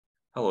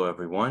Hello,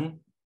 everyone,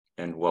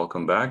 and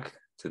welcome back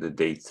to the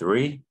day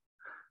 3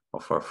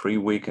 of our free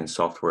week in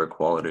software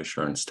quality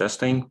assurance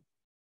testing.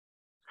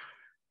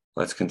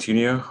 Let's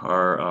continue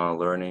our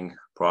learning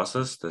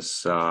process,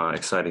 this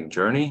exciting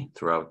journey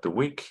throughout the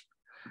week.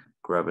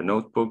 Grab a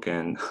notebook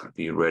and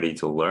be ready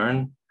to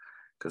learn,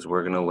 because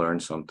we're going to learn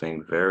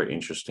something very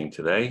interesting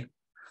today.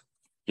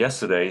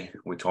 Yesterday,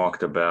 we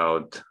talked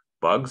about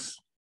bugs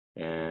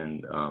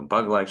and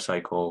bug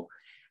lifecycle,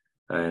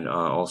 and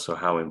also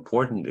how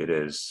important it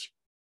is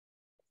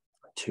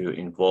to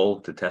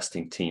involve the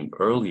testing team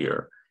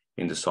earlier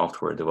in the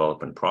software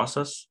development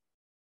process,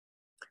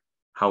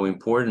 how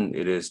important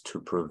it is to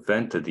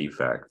prevent the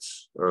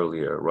defects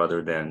earlier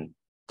rather than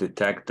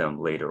detect them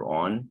later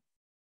on.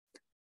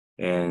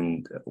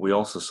 And we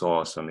also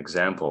saw some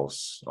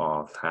examples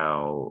of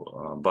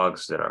how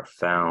bugs that are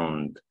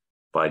found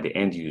by the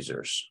end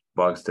users,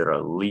 bugs that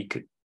are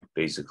leaked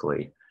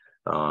basically,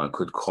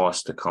 could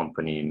cost the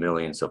company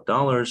millions of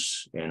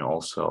dollars, and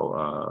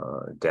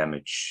also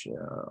damage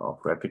of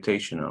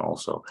reputation, and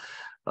also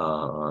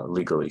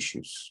legal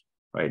issues,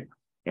 right?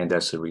 And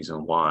that's the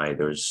reason why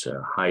there's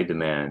a high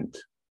demand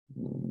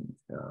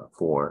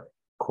for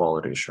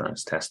quality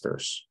assurance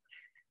testers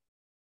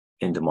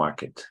in the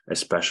market,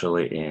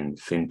 especially in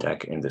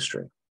fintech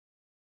industry.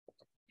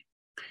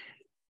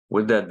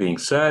 With that being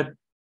said,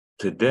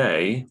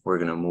 today we're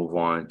going to move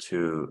on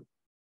to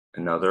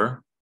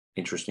another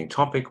interesting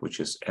topic,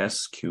 which is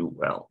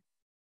SQL.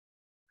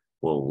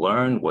 We'll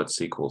learn what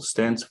SQL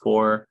stands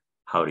for,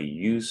 how to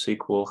use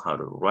SQL, how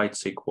to write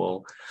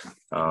SQL.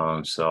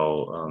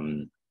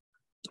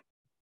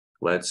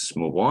 Let's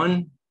move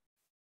on.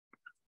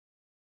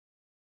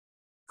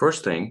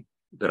 First thing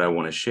that I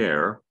want to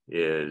share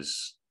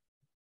is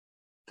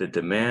the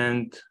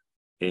demand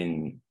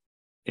in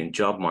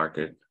job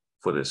market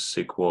for the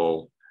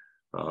SQL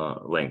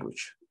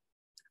language.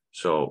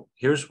 So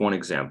here's one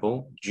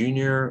example: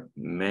 junior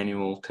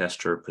manual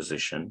tester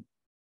position.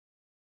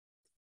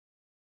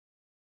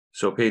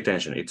 So pay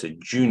attention, it's a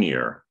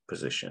junior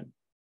position.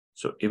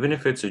 So even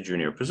if it's a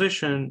junior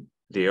position,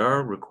 they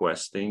are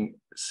requesting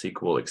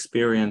SQL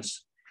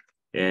experience.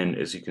 And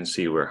as you can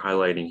see, we're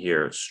highlighting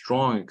here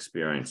strong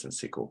experience in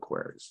SQL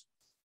queries.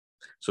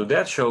 So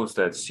that shows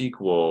that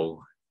SQL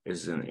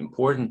is an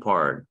important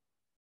part,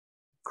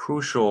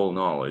 crucial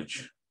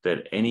knowledge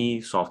that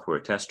any software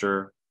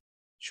tester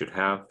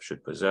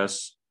should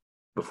possess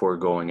before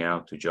going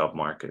out to job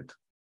market.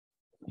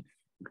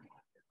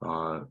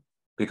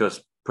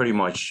 Because pretty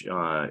much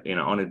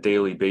on a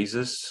daily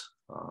basis,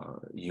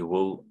 you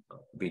will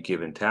be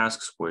given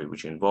tasks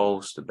which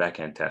involves the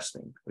backend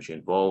testing, which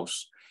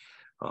involves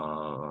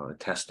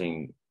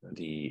testing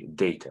the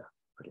data.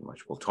 Pretty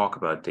much, we'll talk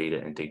about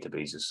data and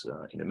databases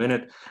in a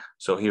minute.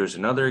 So here's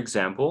another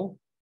example,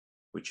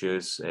 which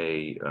is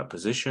a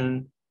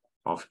position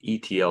of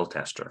ETL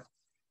tester.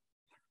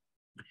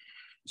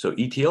 So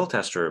ETL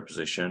tester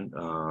position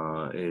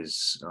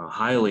is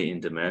highly in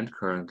demand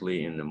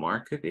currently in the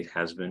market. It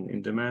has been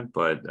in demand,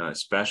 but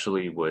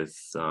especially with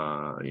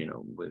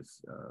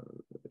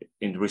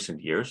in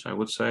recent years, I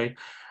would say,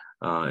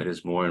 it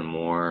is more and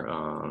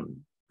more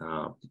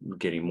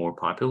getting more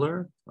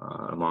popular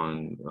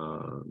among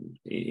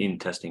in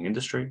testing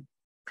industry.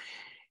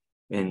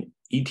 And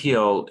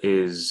ETL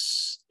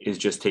is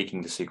just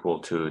taking the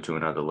SQL to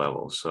another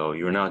level. So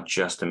you're not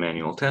just a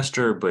manual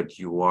tester, but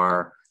you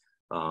are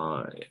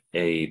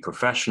a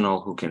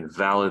professional who can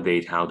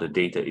validate how the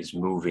data is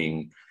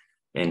moving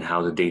and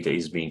how the data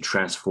is being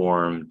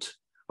transformed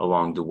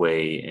along the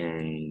way,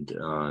 and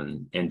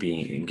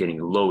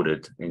getting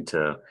loaded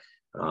into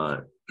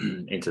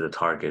the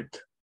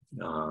target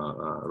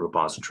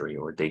repository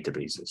or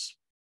databases.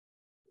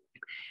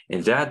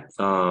 And that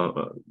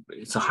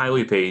it's a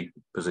highly paid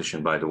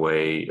position, by the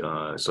way,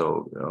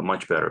 so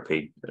much better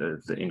paid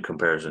in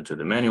comparison to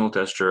the manual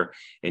tester.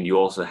 And you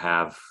also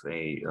have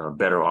a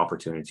better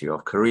opportunity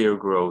of career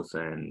growth,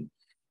 and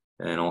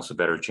also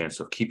better chance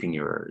of keeping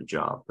your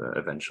job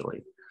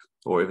eventually.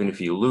 Or even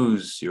if you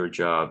lose your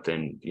job,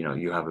 then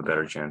you have a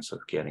better chance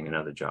of getting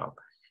another job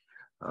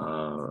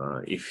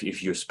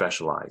if you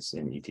specialize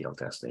in ETL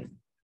testing.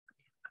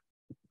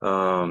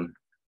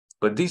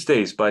 But these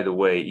days, by the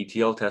way,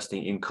 ETL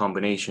testing in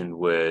combination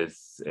with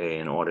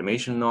an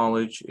automation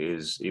knowledge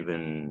is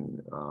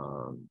even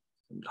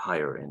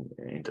higher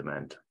in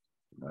demand.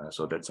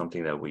 So that's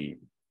something that we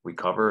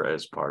cover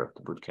as part of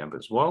the bootcamp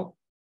as well.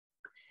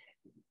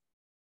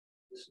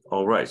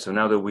 All right, so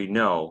now that we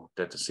know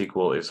that the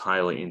SQL is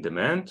highly in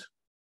demand,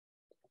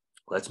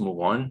 let's move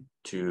on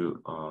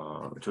to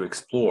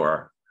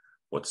explore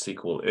what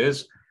SQL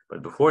is.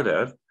 But before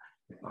that,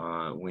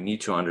 we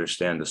need to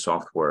understand the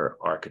software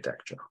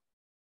architecture.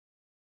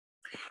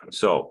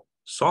 So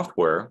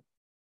software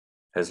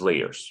has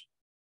layers.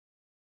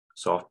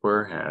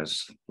 Software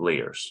has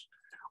layers.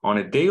 On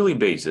a daily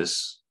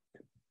basis,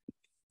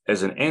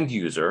 as an end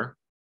user,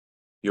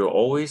 you're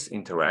always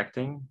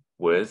interacting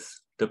with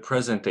the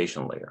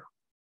presentation layer.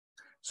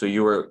 So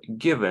you are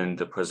given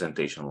the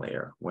presentation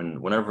layer.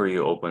 Whenever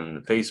you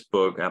open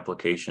Facebook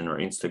application or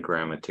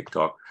Instagram and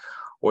TikTok,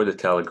 or the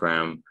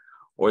Telegram,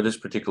 or this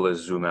particular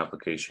Zoom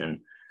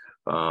application,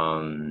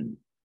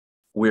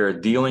 we're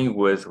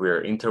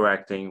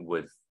interacting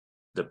with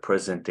the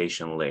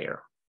presentation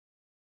layer.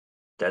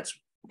 That's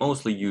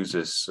mostly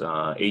uses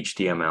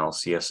HTML,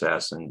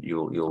 CSS, and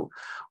you'll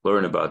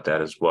learn about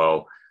that as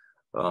well,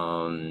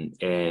 and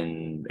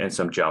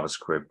some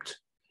JavaScript.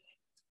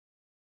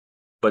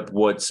 But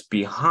what's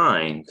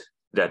behind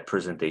that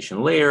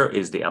presentation layer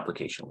is the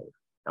application layer.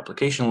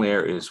 Application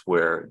layer is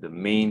where the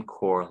main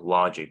core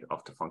logic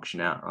of the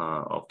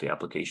of the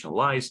application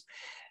lies,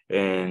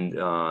 and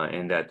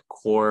that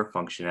core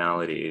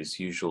functionality is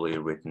usually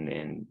written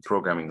in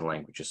programming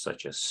languages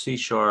such as C#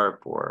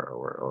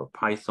 or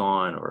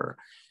Python, or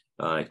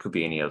it could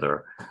be any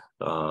other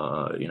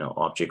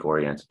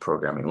object-oriented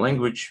programming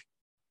language.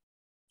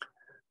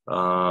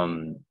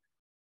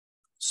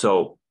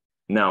 So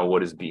now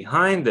what is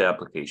behind the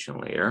application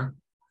layer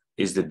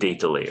is the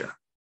data layer,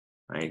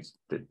 right?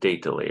 The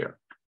data layer.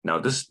 Now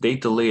this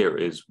data layer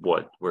is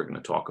what we're going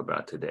to talk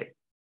about today.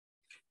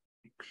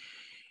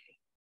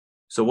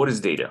 So what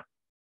is data?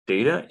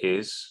 Data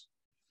is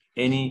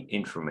any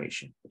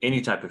information,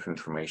 any type of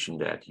information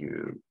that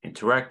you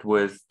interact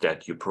with,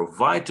 that you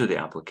provide to the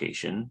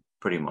application,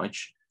 pretty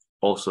much,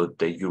 also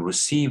that you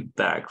receive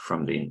back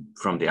from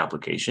the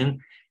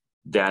application.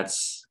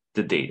 That's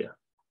the data.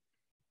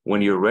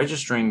 When you're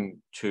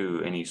registering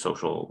to any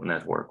social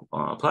network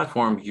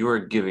platform, you're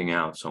giving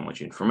out so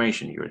much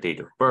information: your date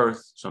of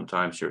birth,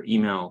 sometimes your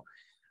email,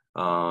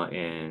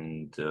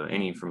 and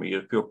any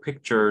information, your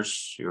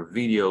pictures, your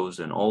videos,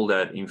 and all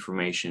that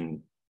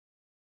information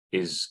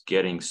is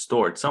getting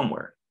stored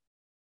somewhere,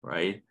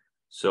 right?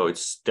 So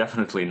it's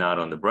definitely not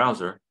on the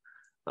browser.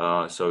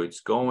 So it's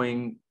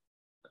going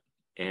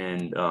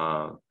and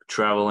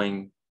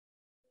traveling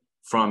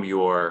from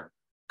your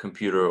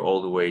computer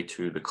all the way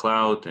to the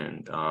cloud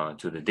and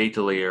to the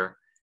data layer,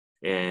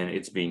 and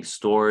it's being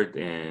stored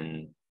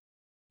in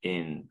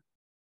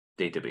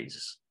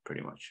databases,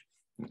 pretty much.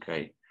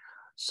 Okay,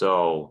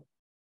 so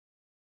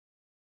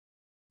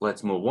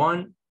let's move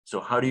on.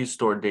 So how do you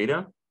store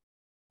data?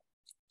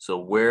 So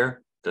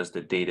where does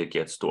the data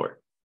get stored?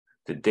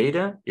 The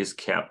data is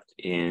kept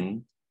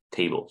in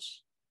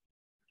tables,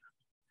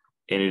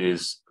 and it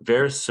is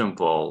very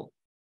simple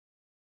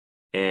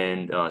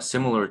and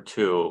similar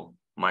to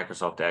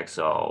Microsoft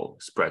Excel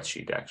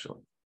spreadsheet,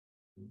 actually,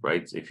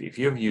 right? If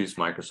you have used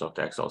Microsoft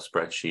Excel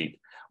spreadsheet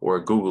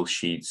or Google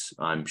Sheets,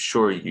 I'm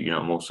sure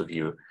most of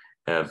you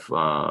have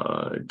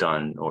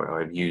done or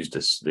have used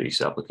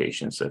these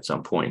applications at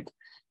some point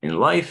in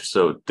life.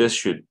 So this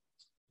should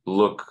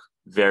look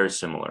very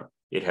similar.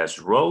 It has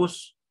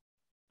rows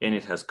and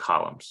it has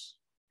columns,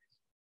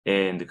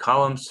 and the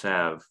columns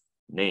have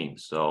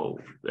names. So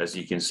as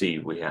you can see,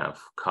 we have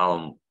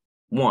column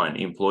 1,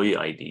 employee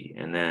ID,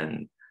 and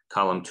then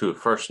column 2,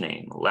 first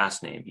name,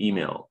 last name,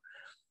 email.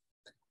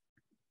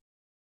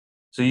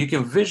 So you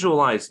can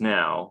visualize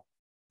now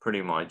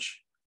pretty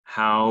much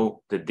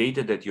how the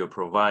data that you're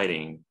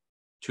providing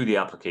to the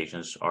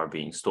applications are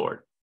being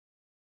stored.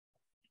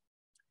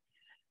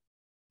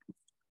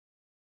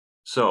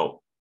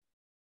 So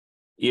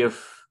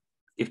if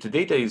the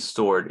data is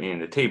stored in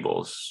the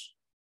tables,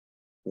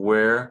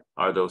 where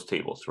are those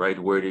tables, right?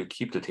 Where do you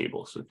keep the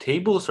tables? So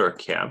tables are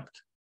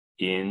kept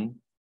in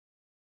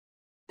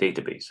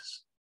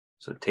databases.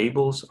 So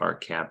tables are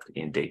kept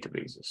in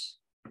databases.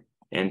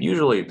 And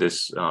usually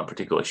this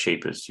particular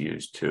shape is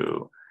used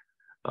to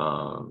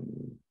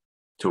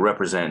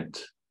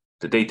represent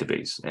the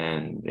database.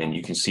 And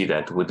you can see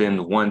that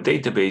within one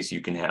database,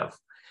 you can have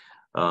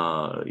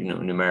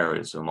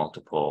numerous or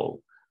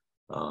multiple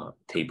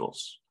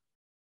tables.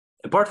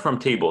 Apart from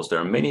tables, there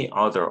are many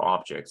other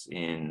objects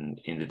in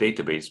the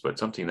database, but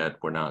something that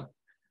we're not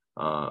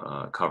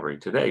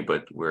covering today,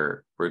 but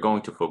we're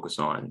going to focus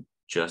on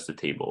just the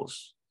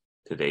tables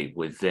today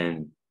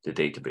within the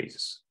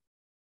databases.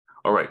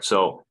 All right,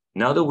 so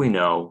now that we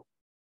know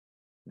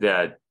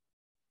that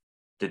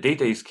the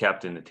data is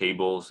kept in the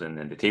tables and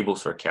then the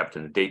tables are kept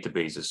in the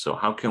databases, so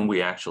how can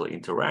we actually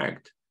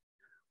interact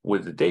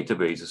with the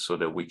databases so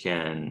that we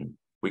can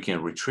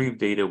retrieve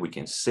data, we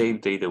can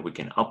save data, we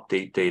can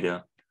update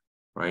data,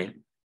 right?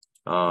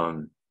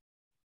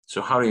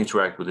 So how to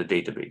interact with the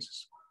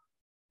databases.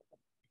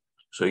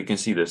 So you can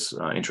see this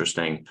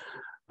interesting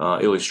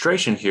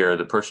illustration here.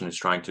 The person is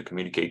trying to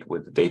communicate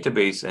with the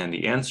database, and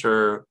the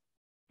answer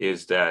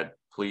is that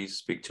please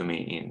speak to me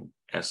in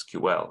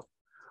SQL,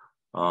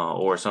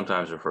 or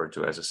sometimes referred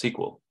to as a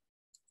SQL.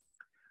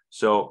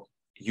 So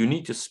you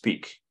need to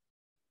speak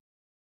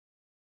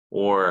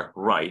or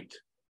write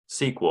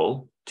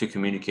SQL to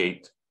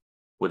communicate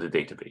with the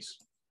database.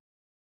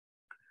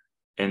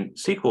 And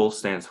SQL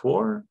stands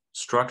for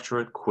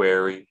Structured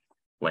Query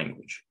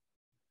Language.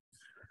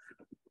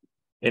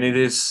 And it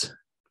is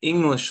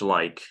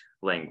English-like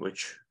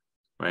language,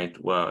 right?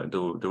 Well,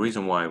 the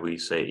reason why we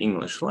say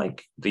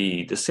English-like,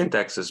 the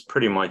syntax is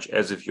pretty much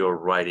as if you're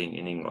writing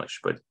in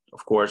English, but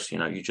of course,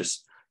 you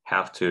just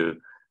have to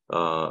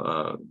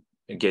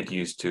get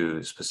used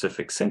to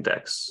specific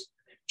syntax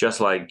just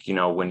like,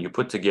 when you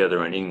put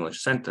together an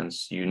English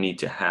sentence, you need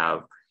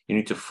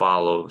to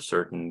follow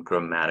certain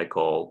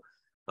grammatical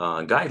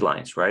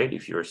guidelines, right?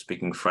 If you're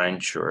speaking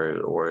French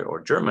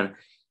or German,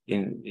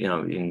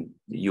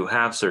 you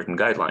have certain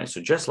guidelines. So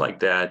just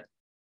like that,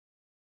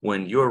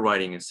 when you're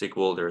writing in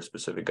SQL, there are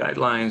specific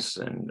guidelines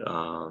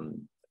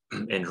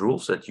and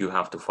rules that you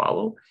have to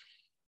follow.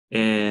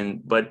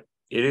 But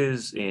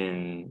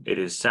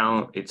it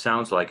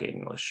sounds like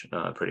English,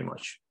 pretty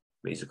much,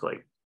 basically.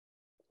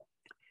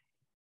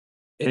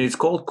 And it's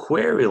called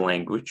query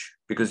language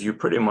because you're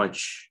pretty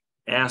much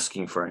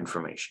asking for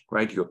information,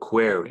 right? You're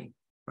querying,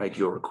 right?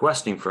 You're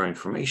requesting for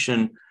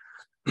information,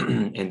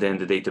 and then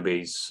the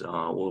database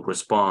will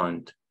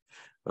respond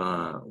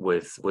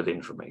with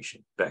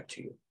information back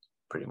to you,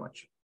 pretty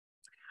much.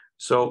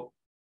 So,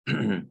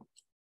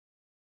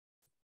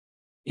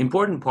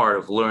 important part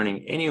of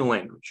learning any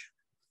language.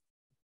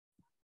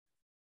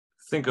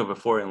 Think of a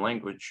foreign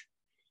language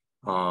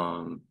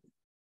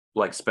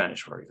like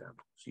Spanish, for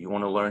example. So you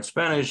want to learn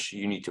Spanish,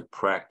 you need to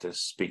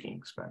practice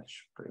speaking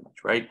Spanish, pretty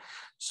much, right?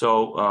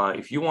 So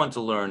if you want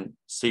to learn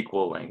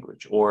SQL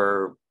language,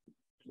 or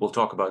we'll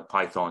talk about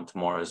Python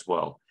tomorrow as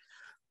well,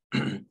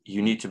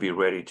 you need to be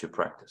ready to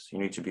practice. You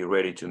need to be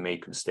ready to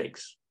make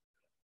mistakes.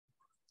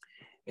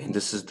 And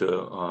this is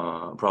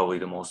probably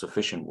the most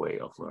efficient way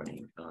of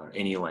learning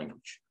any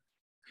language.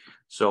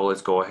 So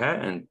let's go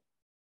ahead and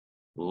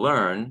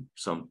learn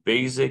some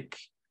basic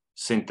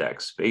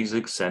syntax,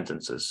 basic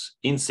sentences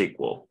in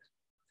SQL.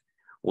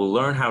 We'll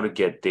learn how to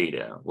get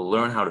data. We'll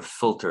learn how to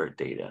filter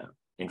data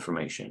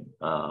information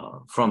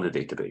from the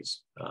database,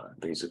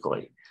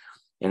 basically,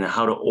 and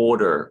how to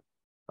order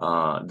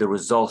the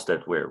results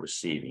that we're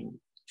receiving,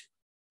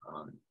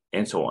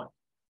 and so on.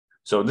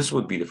 So this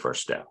would be the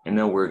first step. And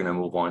then we're going to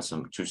move on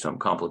to some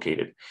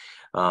complicated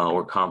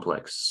or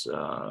complex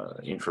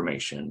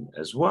information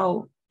as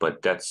well,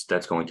 but that's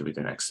going to be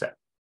the next step.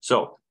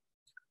 So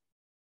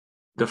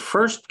the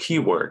first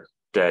keyword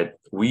that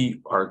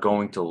we are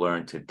going to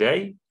learn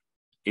today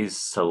is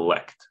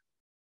select,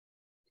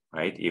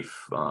 right?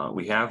 If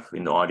we have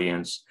in the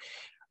audience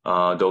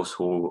those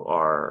who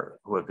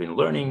have been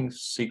learning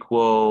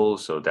SQL,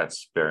 so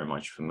that's very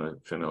much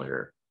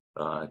familiar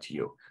to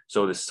you.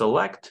 So the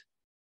select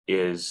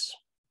is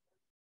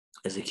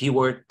a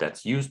keyword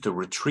that's used to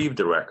retrieve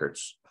the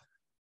records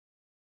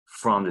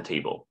from the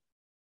table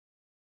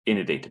in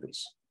a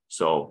database.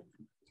 So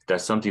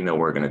that's something that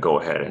we're going to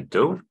go ahead and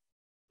do.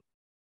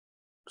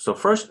 So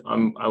first,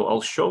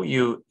 I'll show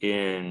you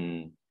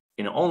in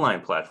an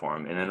online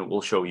platform, and then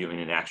we'll show you in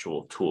an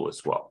actual tool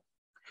as well.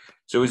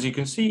 So as you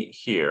can see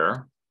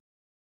here,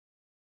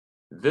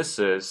 this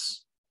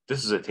is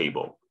a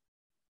table,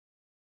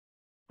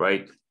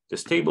 right?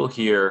 This table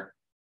here,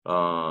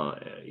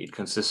 it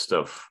consists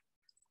of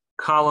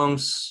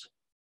columns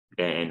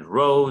and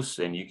rows,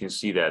 and you can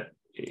see that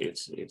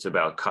it's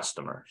about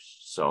customers.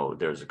 So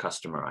there's a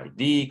customer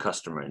ID,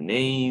 customer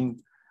name,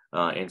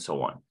 and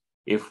so on.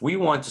 If we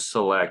want to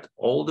select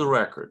all the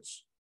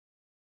records,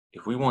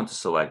 if we want to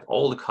select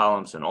all the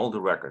columns and all the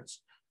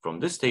records from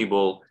this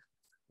table,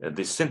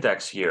 the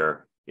syntax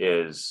here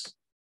is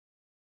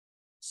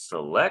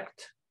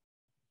select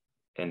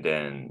and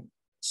then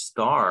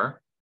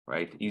star,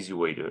 right? Easy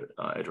way to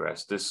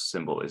address this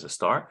symbol is a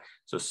star.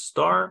 So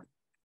star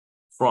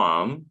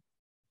from,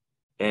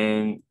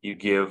 and you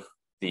give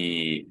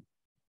the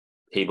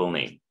table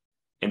name.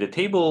 And the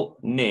table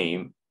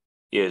name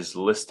is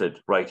listed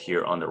right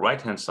here on the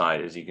right-hand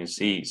side. As you can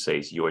see, it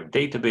says your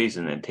database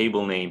and then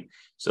table name.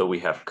 So we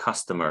have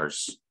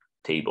customers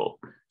table.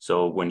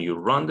 So when you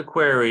run the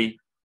query,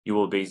 you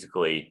will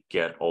basically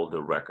get all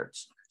the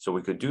records. So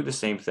we could do the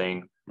same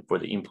thing for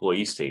the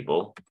employees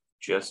table,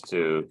 just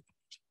to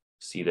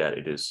see that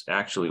it is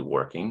actually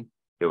working.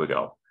 Here we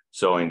go.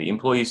 So in the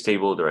employees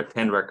table, there are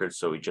 10 records.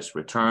 So we just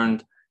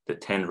returned the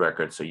 10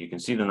 records. So you can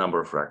see the number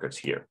of records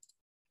here.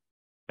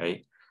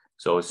 Okay.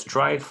 So let's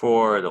try it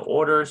for the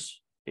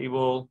orders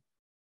table.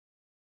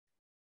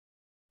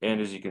 And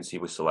as you can see,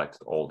 we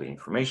selected all the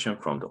information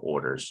from the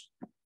orders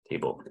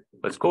table.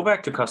 Let's go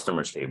back to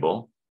customers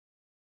table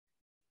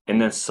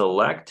and then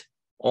select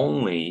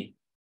only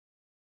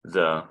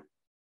the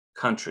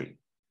country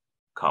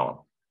column.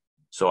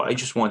 So I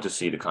just want to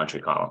see the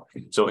country column.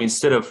 So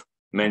instead of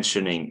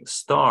mentioning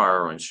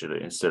star, or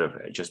instead of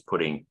just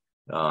putting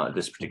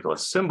this particular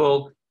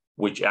symbol,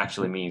 which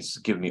actually means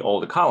give me all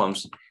the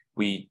columns,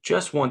 we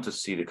just want to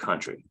see the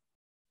country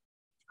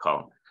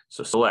column.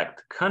 So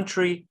select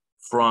country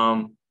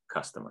from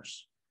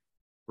customers.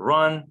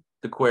 Run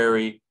the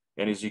query,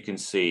 and as you can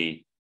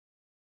see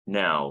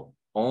now,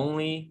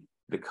 only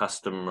the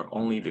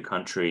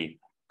country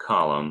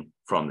column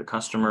from the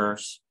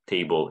customers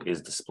table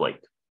is displayed,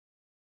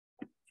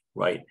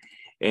 right?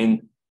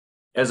 And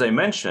as I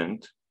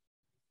mentioned,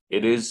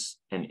 it is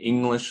an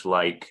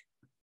English-like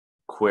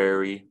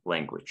query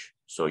language.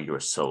 So you're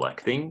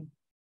selecting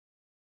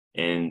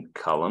in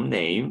column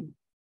name,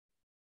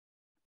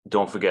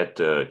 don't forget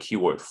the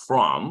keyword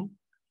from,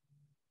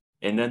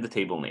 and then the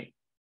table name.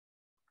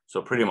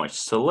 So pretty much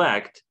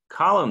select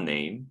column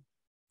name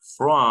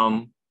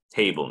from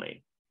table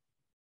name.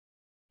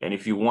 And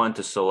if you want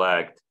to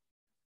select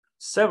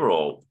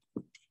several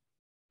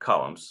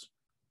columns,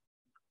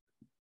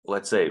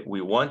 let's say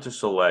we want to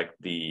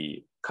select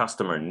the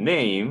customer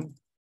name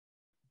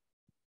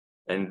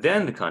and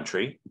then the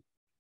country,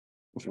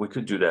 we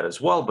could do that as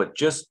well, but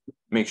just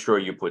make sure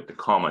you put the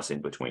commas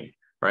in between,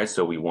 right?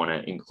 So we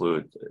want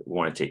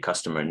to take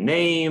customer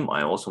name.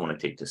 I also want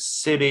to take the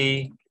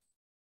city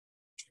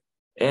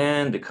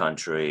and the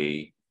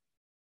country,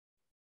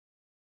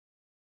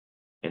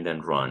 and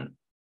then run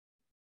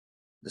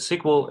the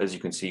SQL. As you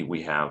can see,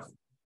 we have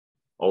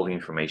all the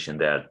information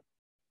that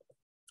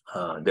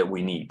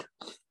we need,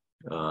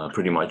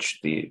 pretty much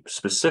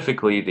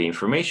specifically the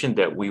information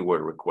that we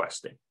were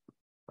requesting,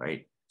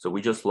 right? So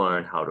we just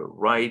learned how to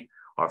write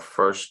our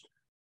first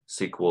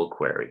SQL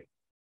query.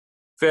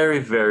 Very,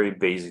 very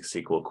basic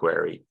SQL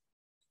query.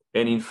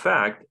 And in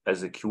fact,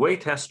 as a QA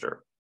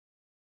tester,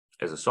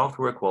 as a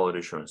software quality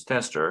assurance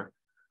tester,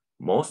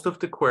 most of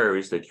the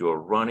queries that you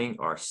are running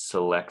are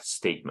select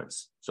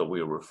statements. So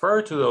we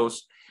refer to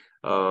those,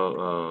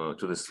 to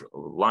this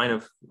line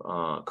of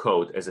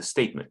code as a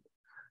statement.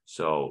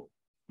 So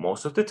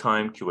most of the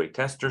time, QA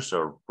testers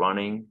are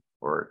running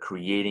or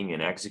creating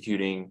and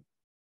executing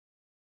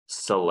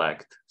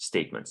select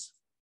statements.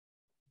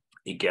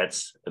 It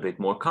gets a bit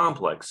more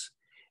complex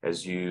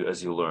as you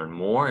learn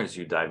more, as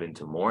you dive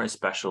into more,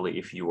 especially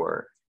if you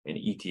are an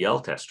ETL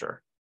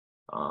tester.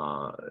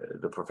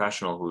 The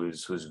professional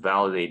who's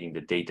validating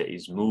the data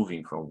is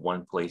moving from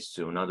one place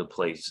to another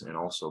place and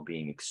also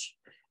being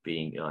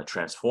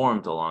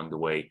transformed along the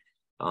way.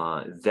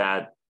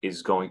 That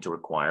is going to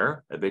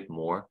require a bit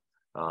more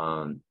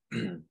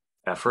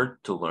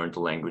effort to learn the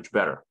language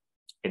better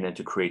and then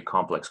to create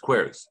complex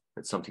queries.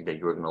 It's something that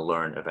you're going to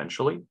learn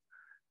eventually,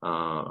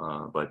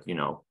 but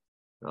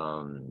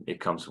it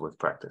comes with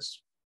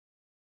practice.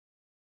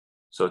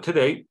 So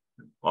today,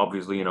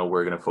 obviously,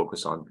 we're going to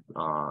focus on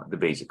the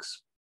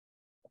basics.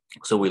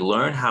 So we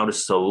learn how to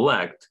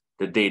select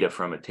the data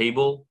from a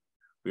table.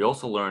 We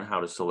also learn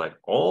how to select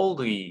all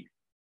the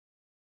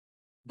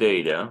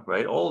data,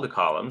 right? All the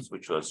columns,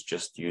 which was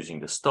just using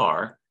the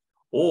star,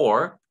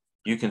 or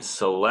you can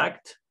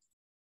select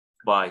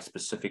by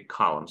specific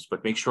columns,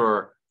 but make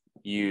sure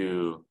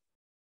you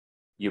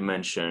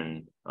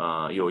mention,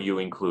 you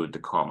include the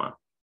comma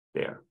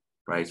there,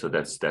 right? So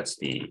that's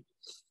the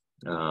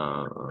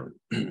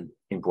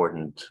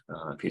important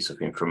piece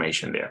of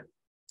information there.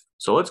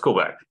 So let's go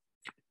back.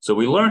 So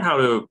we learned how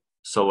to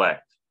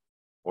select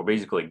or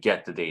basically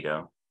get the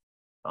data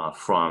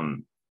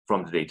from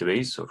the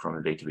database, so from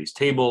the database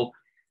table.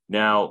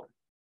 Now,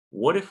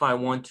 what if I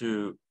want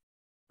to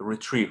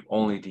retrieve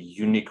only the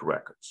unique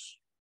records?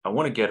 I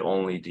want to get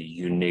only the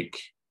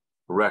unique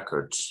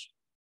records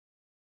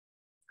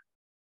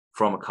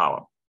from a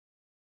column.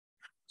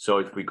 So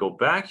if we go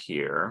back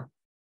here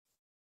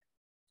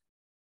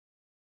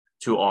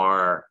to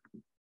our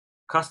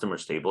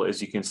customers table,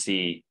 as you can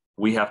see,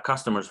 we have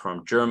customers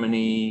from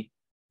Germany,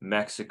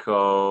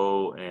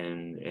 Mexico,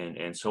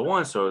 and so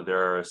on. So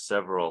there are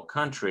several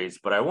countries,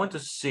 but I want to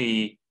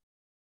see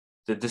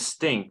the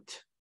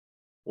distinct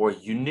or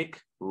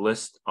unique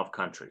list of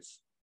countries.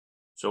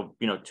 So,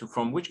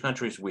 from which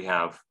countries we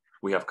have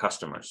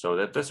customers. So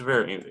that's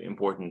very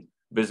important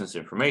business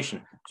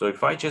information. So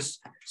if I just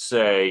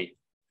say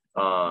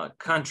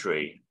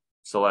country,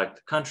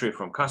 select country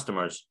from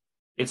customers,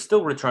 it's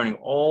still returning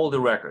all the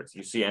records,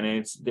 you see, and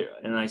it's there,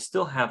 and I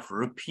still have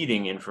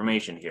repeating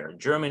information here.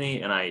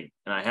 Germany, and I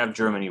have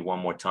Germany one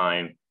more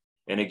time,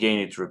 and again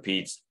it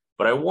repeats.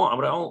 But I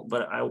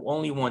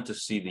only want to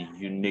see the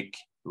unique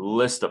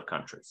list of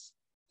countries,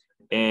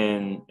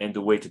 and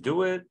the way to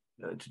do it,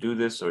 to do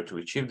this or to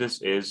achieve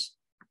this is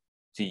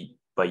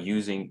by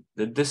using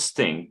the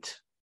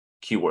distinct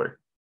keyword.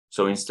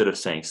 So instead of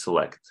saying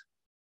select,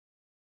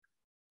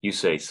 you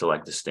say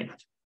select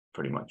distinct.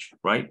 Pretty much,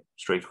 right?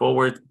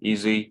 Straightforward,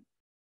 easy.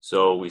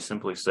 So we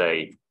simply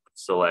say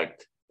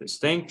select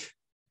distinct.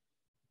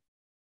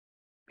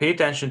 Pay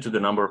attention to the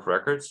number of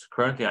records.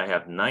 Currently, I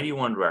have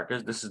 91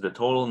 records. This is the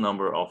total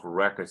number of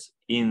records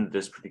in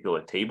this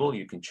particular table.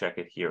 You can check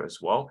it here as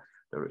well.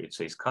 It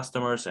says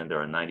customers, and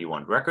there are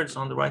 91 records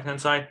on the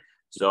right-hand side.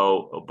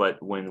 So, but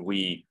when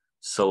we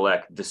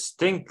select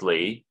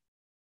distinctly,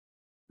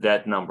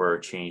 that number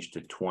changed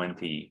to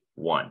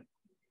 21.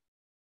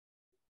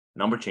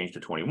 Number changed to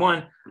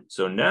 21.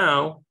 So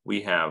now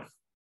we have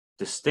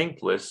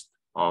distinct list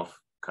of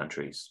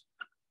countries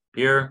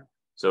here.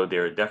 So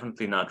they're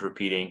definitely not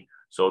repeating.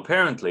 So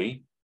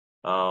apparently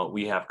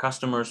we have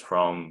customers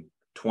from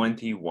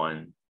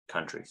 21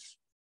 countries.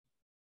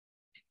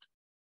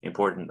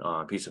 Important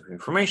piece of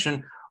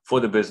information for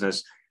the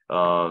business.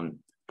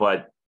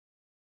 But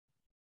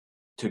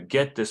to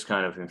get this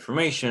kind of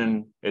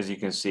information, as you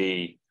can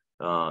see,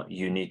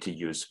 you need to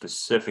use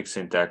specific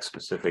syntax,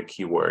 specific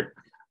keyword.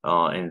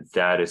 And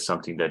that is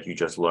something that you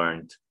just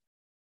learned,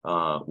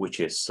 which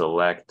is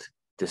select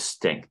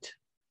distinct.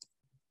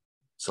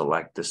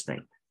 Select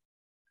distinct.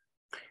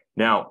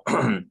 Now,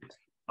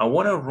 I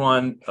want to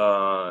run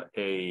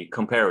a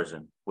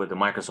comparison with the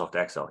Microsoft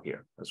Excel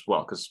here as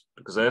well,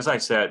 because as I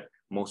said,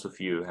 most of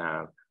you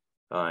have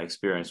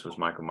experience with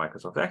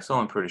Microsoft Excel,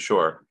 I'm pretty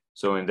sure.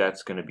 So, and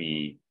that's going to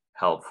be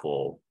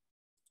helpful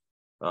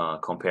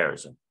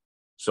comparison.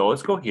 So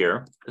let's go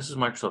here. This is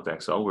Microsoft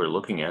Excel we're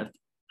looking at,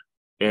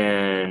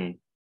 and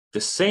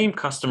the same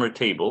customer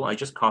table, I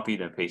just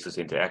copied and pasted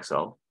into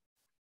Excel.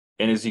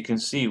 And as you can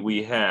see,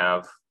 we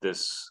have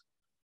this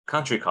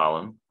country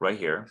column right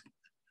here,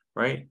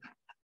 right?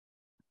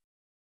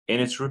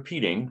 And it's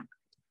repeating,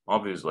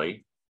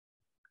 obviously.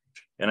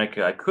 And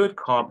I could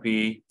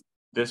copy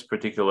this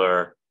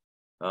particular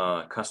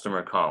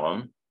customer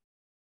column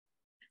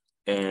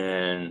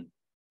and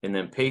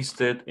then paste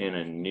it in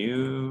a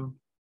new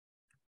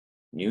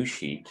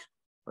sheet.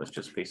 Let's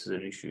just paste it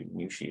in a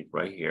new sheet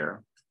right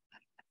here.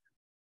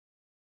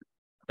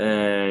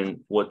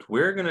 And what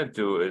we're going to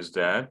do is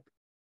that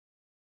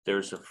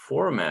there's a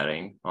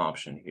formatting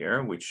option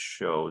here, which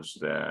shows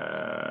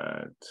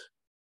that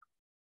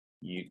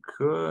you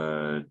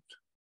could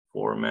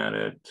format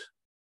it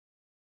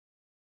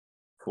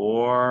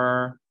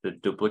for the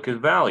duplicate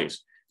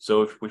values.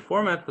 So if we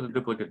format for the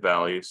duplicate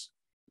values,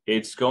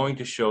 it's going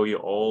to show you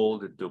all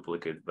the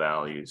duplicate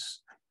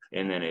values.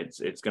 And then it's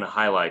going to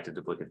highlight the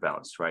duplicate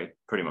values, right?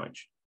 Pretty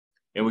much.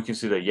 And we can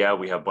see that, yeah,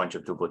 we have a bunch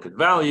of duplicate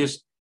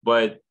values,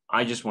 but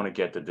I just want to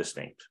get the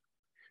distinct.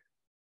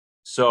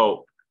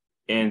 So,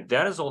 and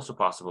that is also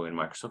possible in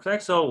Microsoft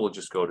Excel. We'll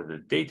just go to the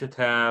Data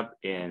tab,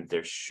 and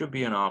there should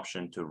be an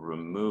option to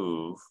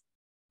remove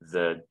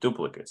the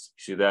duplicates.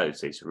 You see that? It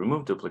says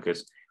remove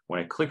duplicates. When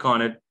I click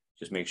on it,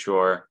 just make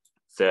sure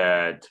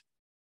that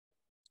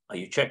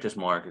you check this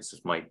mark. It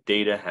says my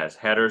data has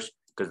headers,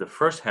 because the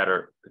first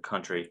header, the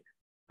country,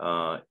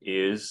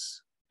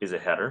 is a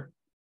header,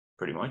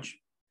 pretty much.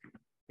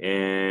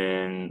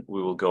 And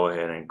we will go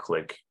ahead and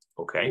click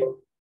OK.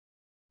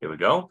 Here we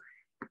go.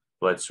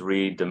 Let's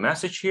read the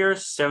message here.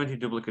 70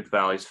 duplicate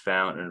values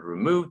found and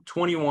removed.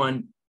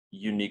 21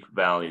 unique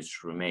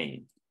values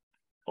remain.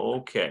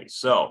 Okay,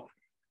 so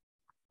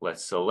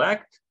let's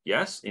select.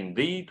 Yes,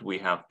 indeed, we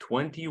have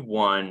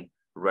 21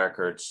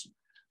 records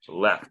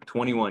left.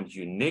 21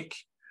 unique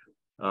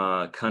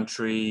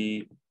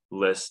country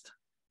list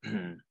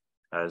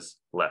as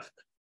left.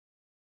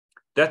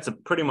 That's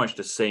pretty much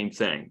the same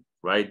thing,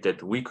 right?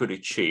 That we could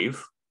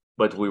achieve,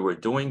 but we were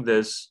doing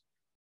this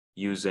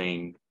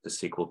using the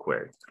SQL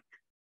query.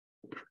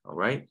 All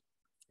right,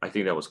 I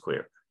think that was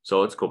clear.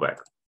 So let's go back.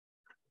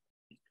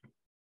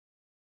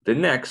 The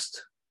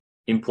next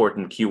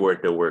important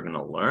keyword that we're going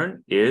to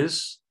learn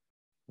is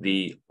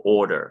the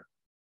ordering,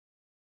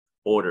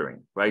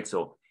 right?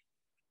 So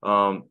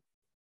now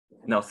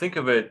think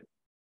of it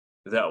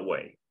that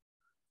way.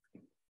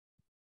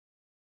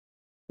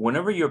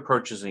 Whenever you're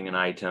purchasing an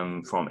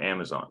item from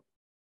Amazon,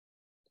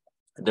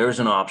 there's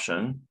an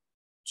option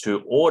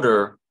to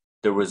order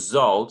the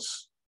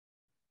results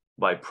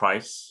by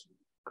price,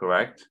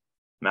 correct?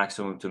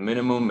 Maximum to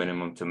minimum,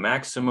 minimum to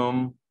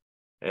maximum.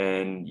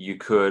 And you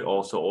could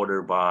also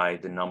order by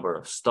the number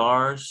of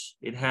stars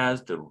it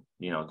has, the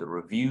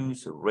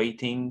reviews, the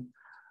rating,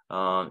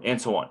 and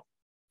so on,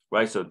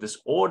 right? So this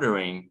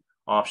ordering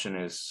option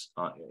is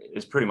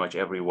pretty much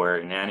everywhere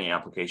in any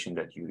application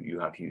that you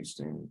have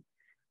used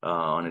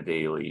on a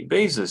daily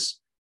basis.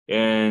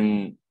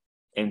 And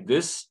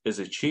this is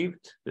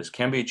achieved. This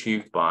can be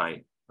achieved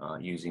by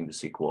using the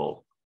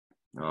SQL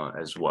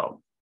as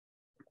well.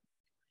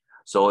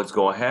 So let's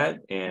go ahead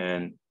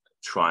and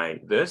try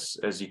this.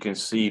 As you can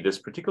see, this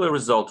particular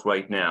result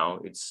right now,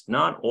 it's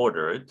not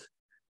ordered.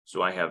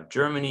 So I have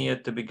Germany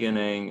at the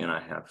beginning, and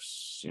I have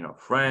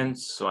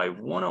France. So I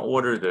want to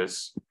order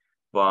this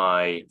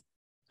by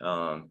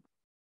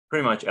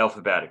pretty much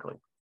alphabetically.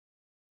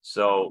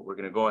 So we're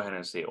going to go ahead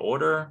and say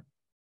order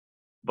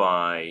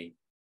by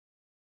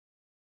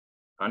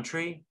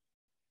country,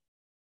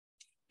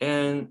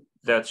 and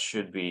that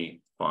should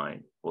be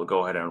fine. We'll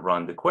go ahead and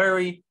run the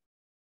query.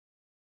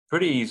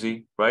 Pretty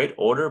easy, right?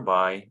 Order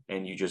by,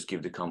 and you just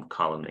give the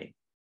column name.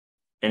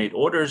 And it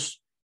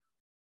orders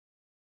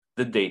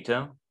the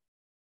data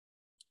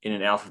in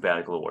an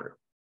alphabetical order.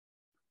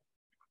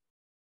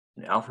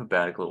 An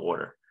alphabetical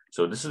order.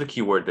 So this is the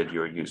keyword that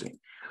you're using.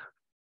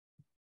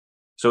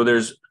 So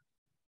there's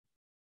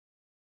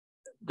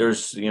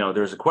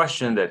a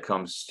question that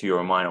comes to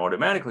your mind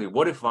automatically.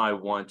 What if I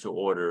want to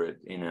order it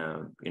in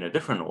a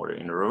different order,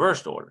 in a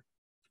reversed order?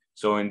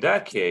 So in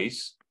that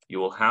case, you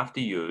will have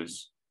to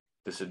use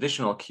this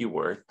additional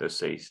keyword that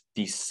says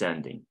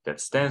descending, that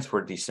stands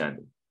for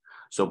descending.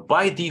 So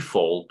by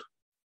default,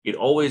 it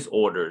always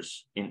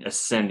orders in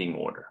ascending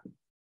order,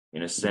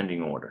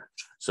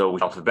 So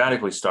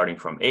alphabetically starting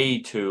from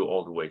A to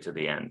all the way to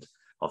the end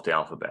of the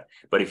alphabet.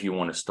 But if you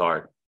want to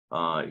start,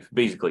 if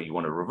basically you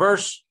want to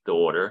reverse the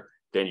order,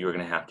 then you're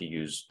going to have to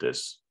use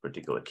this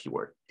particular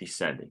keyword,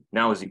 descending.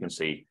 Now, as you can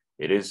see,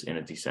 it is in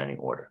a descending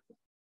order,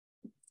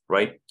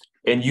 right?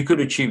 And you could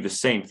achieve the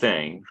same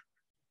thing,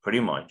 pretty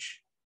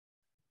much,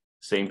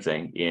 same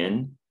thing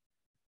in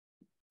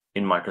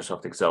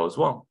Microsoft Excel as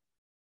well.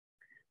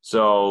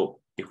 So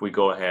if we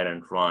go ahead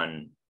and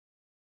run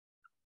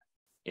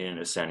in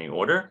ascending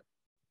order.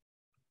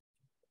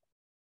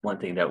 One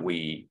thing that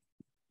we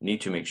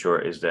need to make sure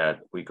is that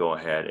we go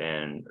ahead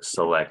and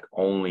select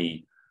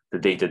only the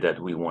data that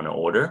we want to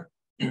order.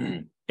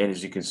 And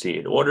as you can see,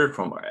 it ordered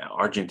from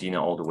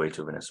Argentina all the way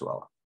to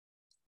Venezuela.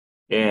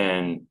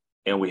 And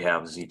we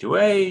have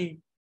Z2A,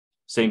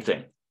 same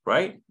thing,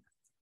 right?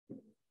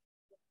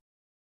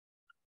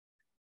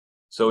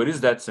 So it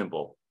is that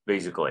simple,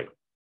 basically.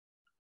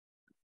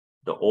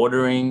 The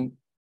ordering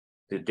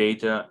the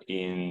data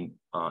in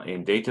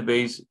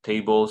database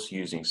tables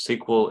using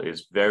SQL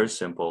is very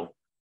simple.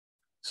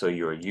 So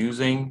you're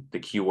using the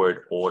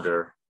keyword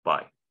order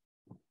by.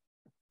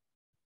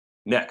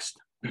 Next,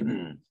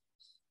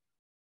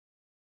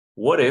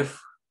 what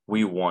if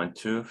we want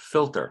to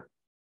filter?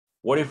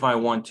 What if I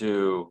want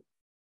to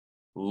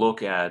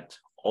look at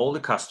all the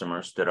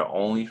customers that are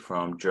only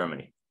from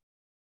Germany?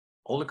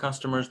 All the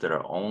customers that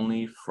are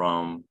only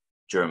from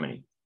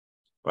Germany,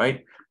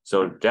 right?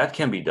 So that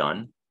can be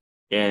done.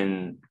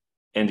 And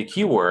the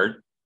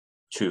keyword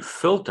to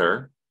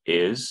filter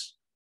is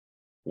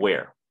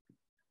where.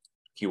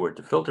 Keyword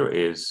to filter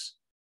is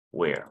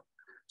where.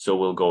 So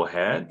we'll go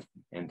ahead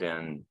and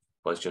then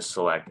let's just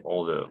select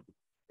all the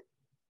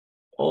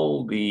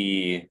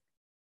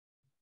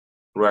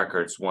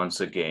records once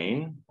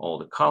again, all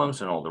the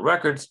columns and all the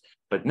records.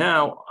 But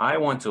now I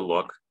want to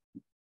look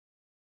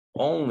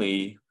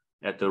only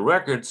at the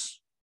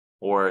records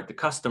or the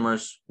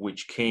customers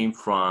which came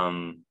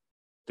from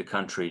the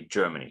country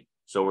Germany.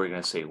 So we're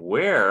going to say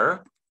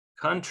where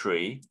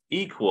country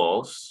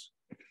equals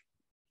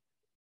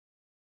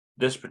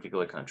this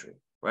particular country,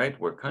 right?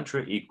 Where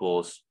country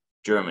equals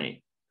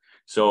Germany.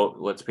 So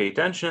let's pay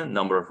attention.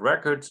 Number of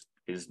records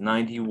is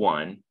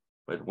 91,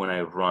 but when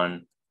I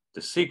run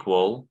the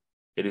SQL,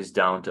 it is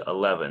down to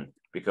 11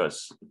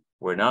 because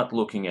we're not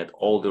looking at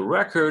all the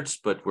records,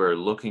 but we're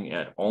looking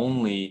at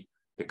only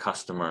the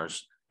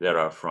customers that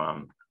are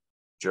from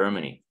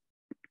Germany,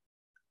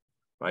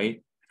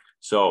 right?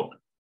 So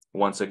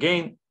once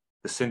again,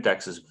 the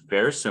syntax is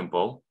very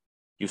simple.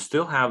 You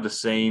still have the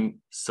same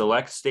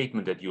select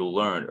statement that you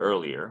learned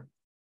earlier.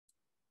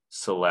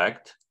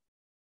 Select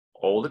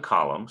all the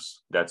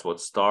columns. That's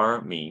what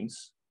star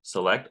means.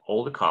 Select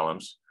all the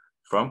columns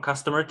from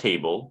customer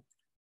table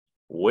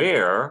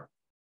where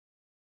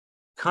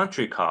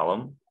country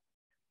column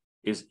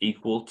is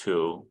equal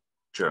to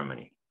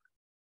Germany.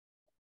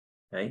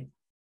 Okay,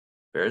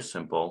 very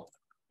simple.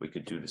 We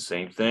could do the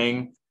same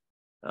thing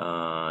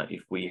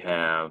if we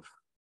have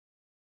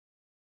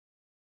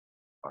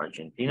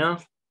Argentina.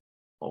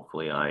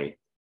 Hopefully I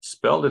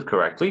spelled it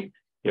correctly.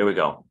 Here we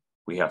go.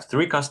 We have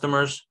 3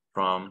 customers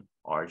from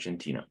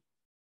Argentina.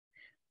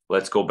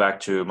 Let's go back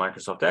to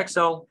Microsoft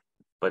Excel,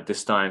 but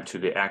this time to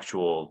the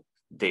actual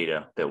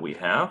data that we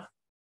have,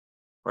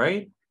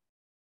 right?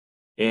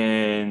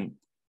 And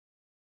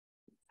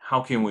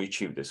how can we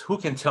achieve this? Who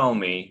can tell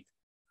me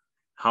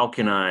how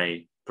can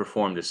I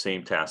perform the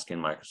same task in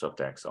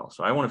Microsoft Excel?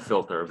 So I want to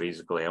filter,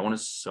 basically. I want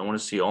to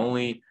see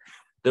only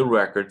the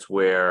records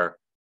where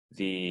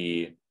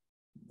the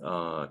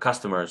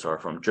customers are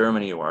from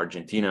Germany or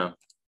Argentina.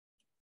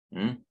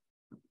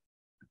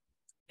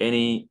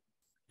 Any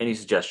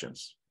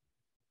suggestions?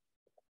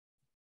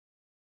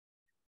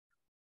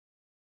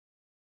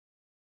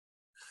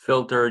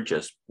 Filter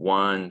just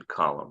one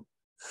column.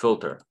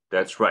 Filter,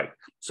 that's right.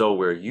 So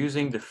we're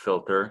using the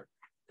filter.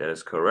 That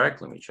is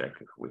correct. Let me check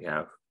if we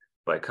have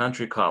by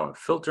country column.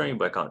 Filtering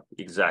by column,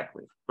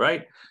 exactly,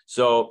 right?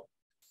 So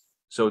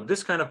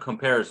this kind of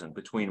comparison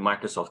between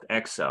Microsoft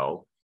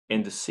Excel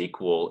and the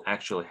SQL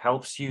actually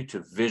helps you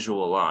to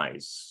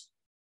visualize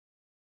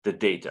the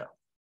data.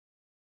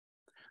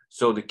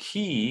 So the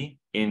key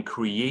in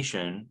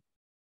creation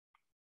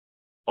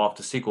of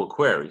the SQL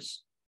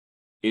queries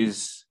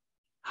is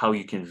how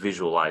you can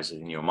visualize it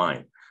in your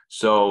mind.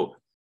 So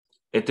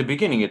at the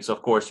beginning, it's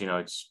of course,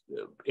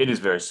 it is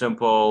very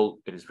simple,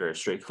 it is very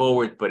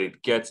straightforward, but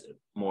it gets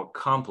more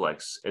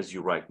complex as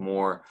you write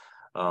more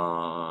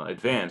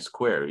advanced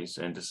queries.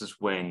 And this is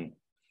when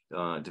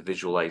the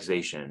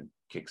visualization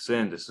kicks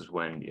in. This is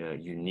when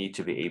you need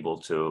to be able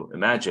to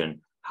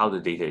imagine how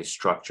the data is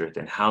structured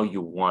and how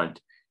you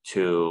want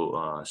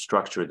to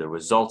structure the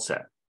result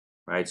set,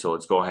 right? So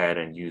let's go ahead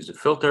and use the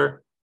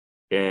filter.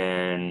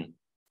 And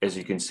as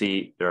you can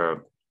see,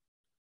 there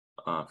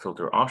are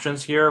filter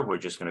options here. We're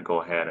just going to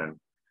go ahead and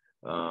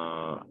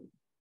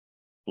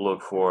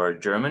look for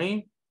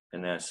Germany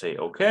and then say,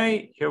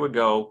 okay, here we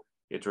go.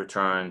 It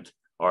returned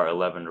our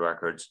 11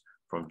 records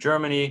from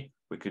Germany.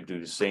 We could do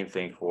the same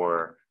thing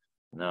for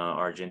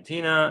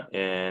Argentina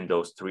and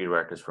those 3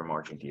 records from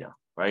Argentina,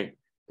 right?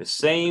 The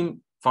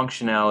same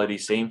functionality,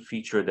 same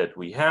feature that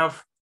we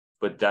have,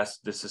 but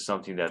this is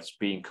something that's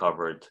being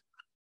covered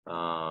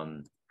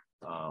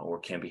or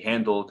can be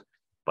handled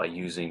by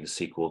using the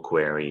SQL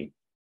query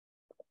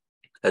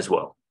as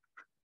well,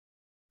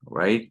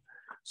 right?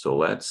 So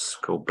let's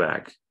go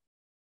back.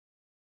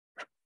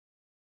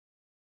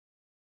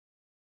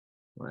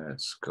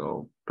 Let's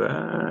go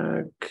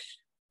back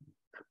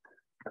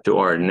to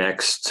our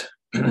next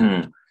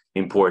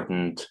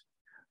important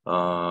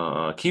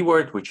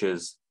keyword, which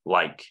is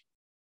like.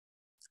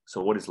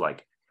 So what is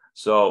like?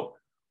 So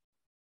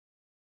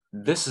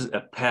this is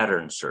a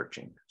pattern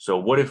searching. So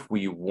what if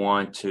we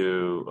want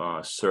to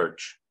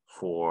search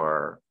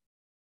for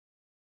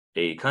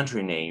a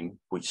country name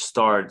which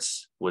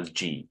starts with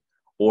G,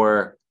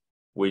 or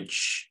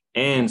which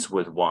ends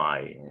with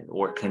Y,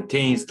 or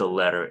contains the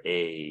letter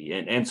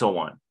A, and so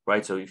on,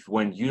 right? So if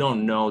when you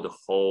don't know the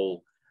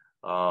whole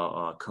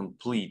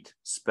complete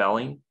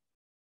spelling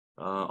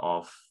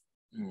of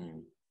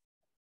the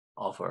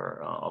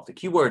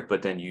keyword,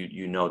 but then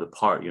you know the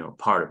part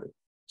of it.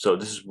 So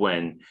this is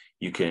when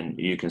you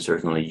can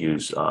certainly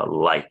use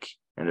like,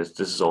 and this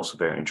is also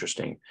very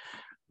interesting.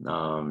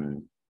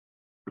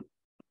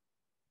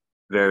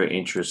 Very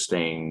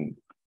interesting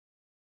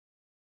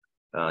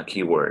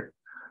keyword.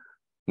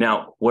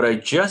 Now, what I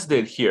just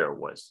did here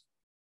was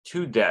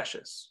 2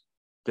 dashes.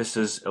 This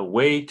is a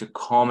way to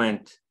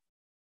comment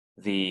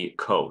the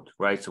code,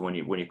 right? So when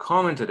you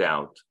comment it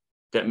out,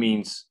 that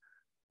means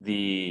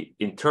the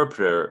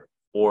interpreter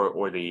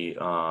or the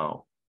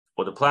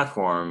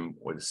platform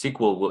or the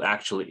SQL will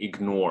actually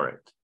ignore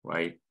it,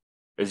 right?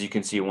 As you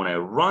can see, when I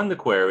run the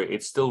query,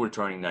 it's still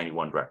returning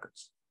 91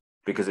 records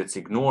because it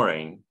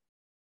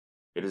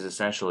is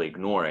essentially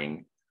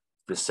ignoring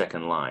the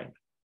second line.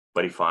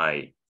 But if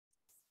I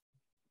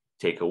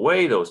take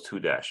away those 2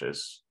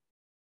 dashes,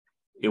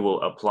 it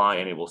will apply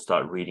and it will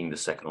start reading the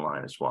second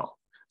line as well.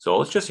 So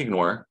let's just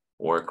ignore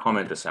or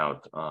comment this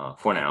out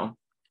for now.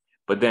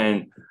 But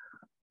then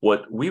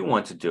what we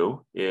want to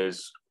do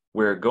is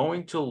we're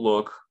going to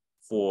look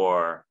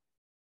for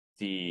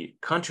the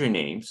country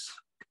names.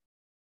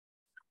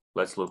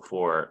 Let's look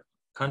for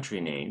country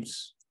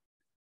names.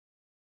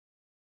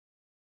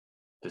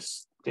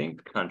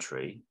 Distinct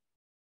country.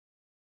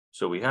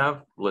 So we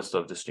have list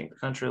of distinct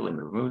country. Let me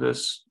remove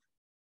this.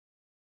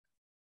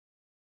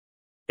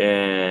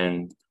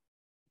 And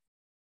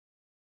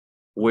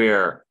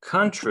where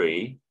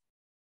country,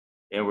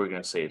 and we're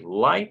going to say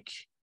like,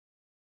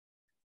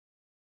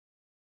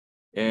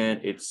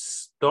 and it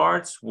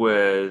starts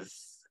with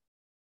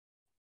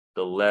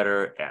the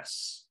letter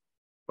S,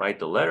 right?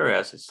 The letter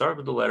S, it starts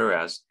with the letter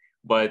S,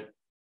 but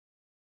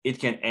it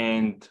can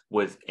end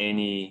with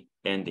any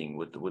ending,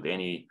 with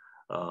any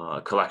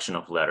collection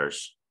of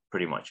letters,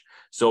 pretty much.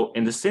 So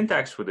in the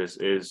syntax for this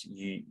is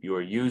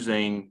you're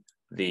using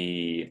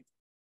the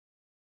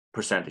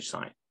percentage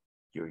sign.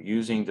 You're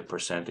using the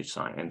percentage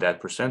sign, and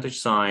that percentage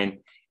sign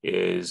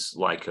is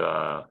like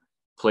a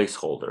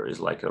placeholder,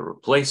 is like a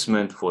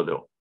replacement for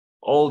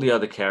all the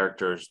other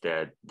characters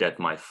that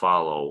might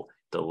follow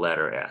the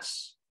letter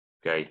S.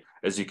 Okay,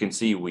 as you can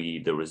see,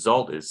 the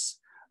result is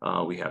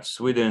we have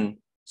Sweden,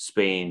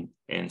 Spain,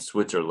 and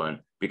Switzerland,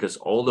 because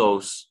all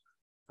those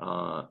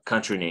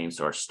country names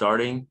are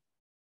starting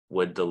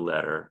with the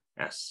letter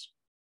S.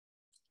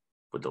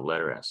 With the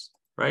letter S,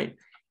 right?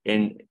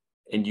 And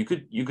you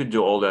could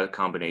do all that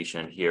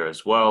combination here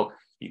as well.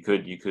 You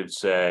could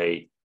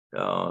say,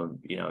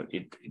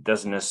 it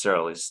doesn't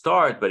necessarily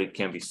start, but it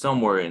can be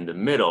somewhere in the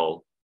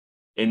middle.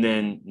 And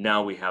then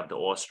now we have the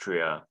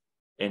Austria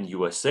and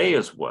USA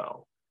as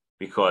well,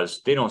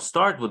 because they don't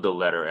start with the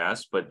letter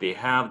S, but they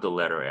have the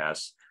letter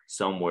S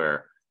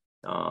somewhere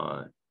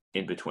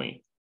in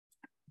between,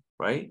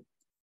 right?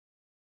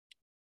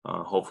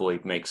 Hopefully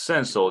it makes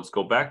sense. So let's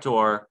go back to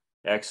our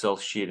Excel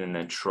sheet and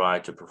then try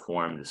to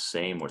perform the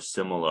same or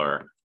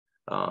similar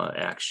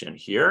action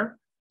here.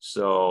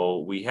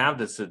 So we have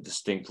this a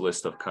distinct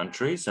list of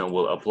countries, and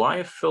we'll apply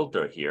a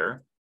filter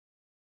here,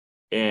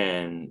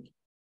 and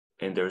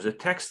there's a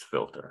text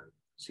filter.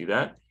 See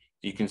that?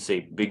 You can say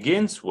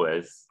begins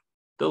with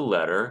the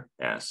letter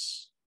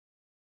S,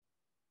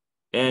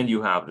 and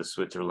you have the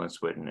Switzerland,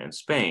 Sweden, and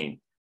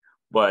Spain.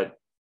 But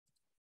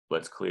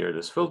let's clear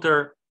this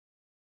filter,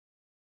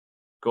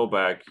 go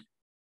back,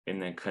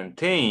 and then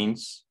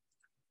contains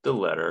the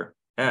letter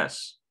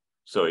S.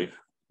 So if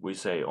we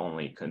say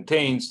only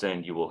contains,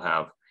 then you will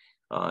have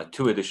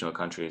 2 additional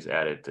countries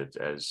added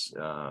as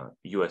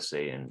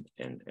USA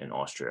and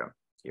Austria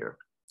here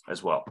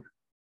as well.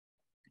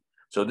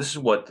 So this is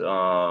what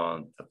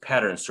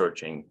pattern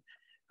searching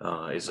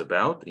is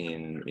about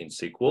in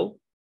SQL.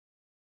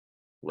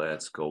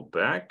 Let's go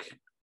back.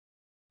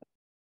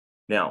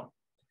 Now,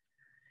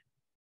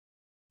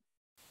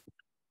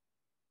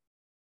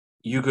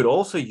 you could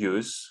also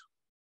use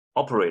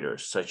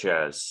operators such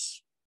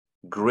as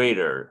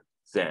greater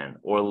than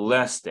or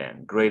less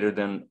than, greater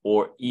than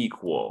or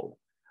equal,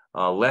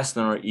 less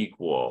than or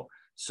equal.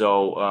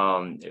 So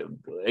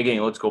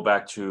again, let's go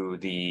back to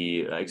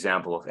the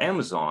example of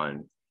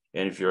Amazon.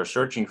 And if you're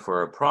searching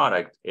for a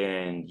product,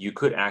 and you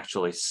could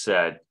actually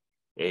set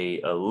a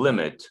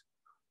limit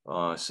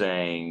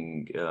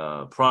saying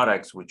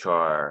products which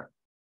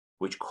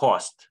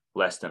cost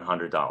less than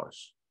 $100,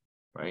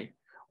 right?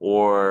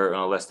 Or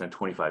less than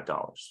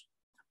 $25.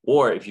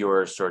 Or if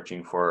you're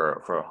searching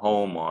for a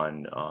home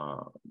on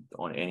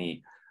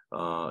any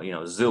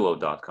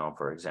Zillow.com,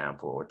 for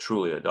example, or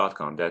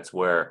Trulia.com, that's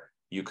where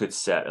you could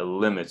set a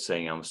limit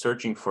saying I'm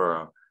searching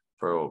for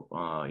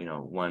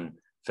 $1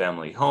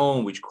 family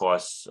home, which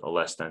costs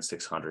less than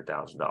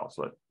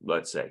 $600,000,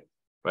 let's say,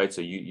 right?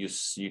 So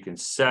you can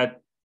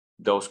set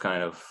those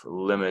kind of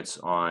limits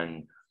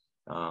on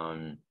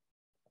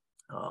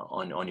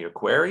your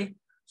query.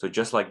 So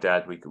just like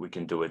that, we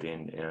can do it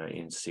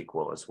in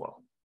SQL as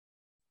well.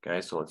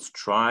 Okay, so let's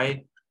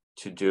try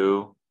to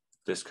do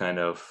this kind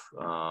of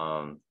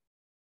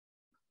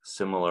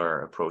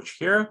similar approach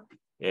here.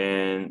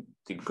 And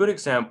the good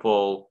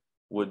example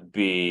would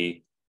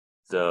be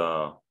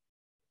the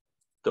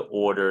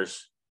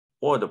orders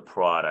or the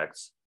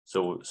products.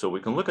 So we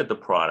can look at the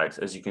products.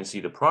 As you can see,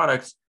 the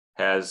products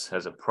has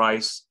a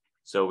price.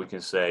 So we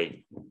can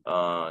say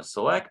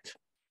select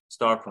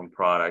start from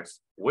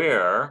products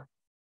where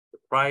the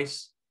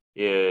price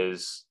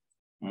is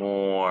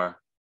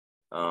more,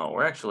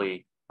 or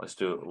actually let's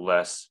do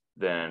less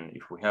than,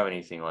 if we have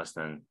anything less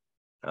than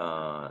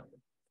 $10,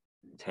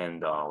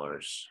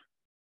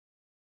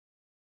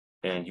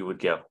 and you would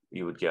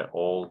get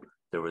all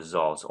the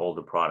results, all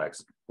the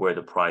products where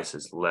the price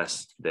is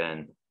less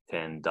than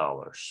 $10,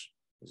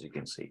 as you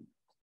can see.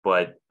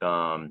 But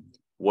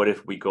what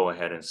if we go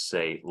ahead and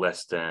say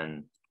less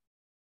than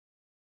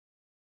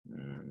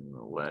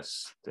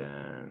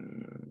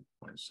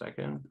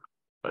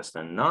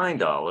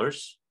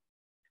 $9?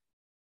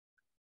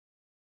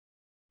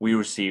 We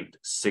received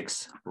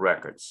 6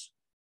 records.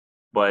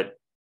 But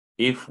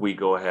if we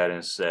go ahead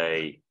and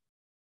say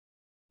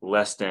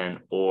less than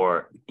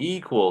or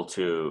equal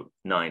to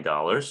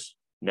 $9,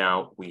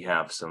 now we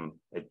have one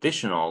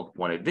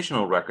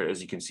additional record.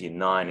 As you can see,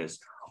 9 is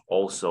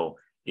also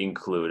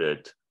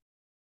included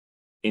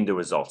in the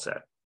result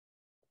set,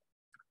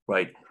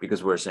 right?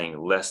 Because we're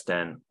saying less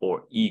than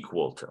or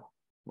equal to,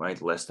 right?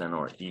 Less than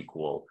or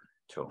equal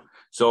to.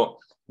 So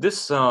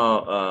this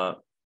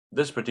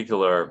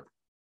particular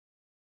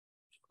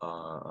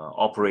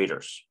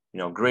operators,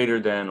 greater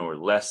than or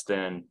less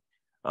than,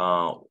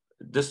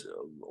 this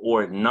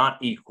or not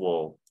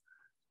equal,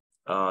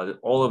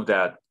 all of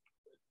that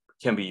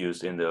can be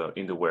used in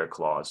the where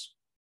clause.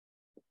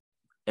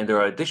 And there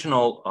are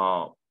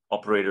additional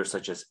operators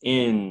such as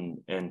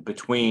in and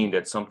between.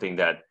 That's something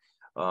that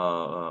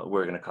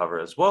we're going to cover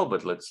as well.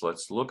 But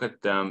let's look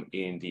at them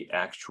in the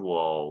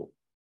actual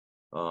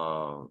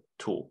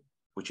tool,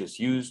 which is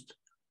used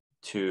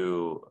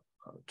to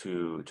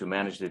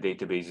manage the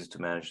databases, to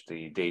manage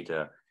the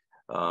data,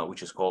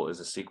 which is called as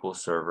a SQL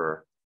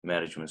Server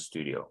Management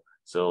Studio.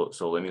 So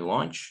let me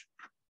launch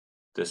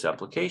this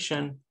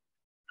application.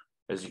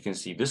 As you can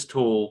see, this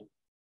tool,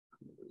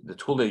 the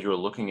tool that you're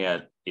looking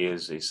at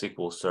is a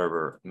SQL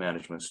Server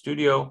Management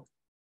Studio,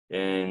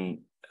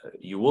 and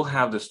you will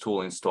have this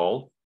tool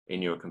installed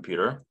in your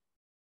computer.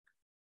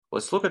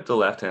 Let's look at the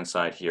left-hand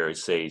side here. It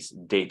says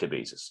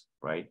databases,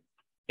 right?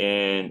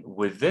 And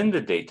within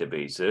the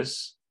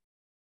databases,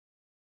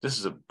 this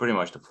is pretty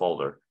much the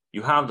folder.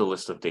 You have the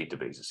list of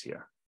databases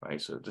here, right?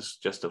 So this is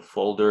just a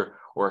folder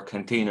or a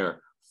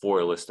container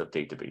for a list of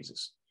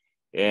databases.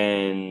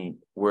 And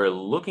we're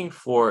looking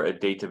for a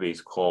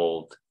database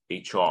called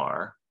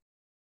HR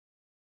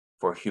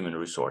for human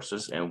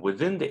resources. And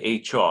within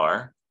the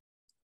HR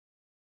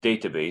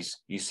database,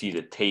 you see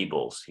the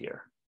tables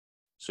here.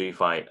 So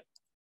if I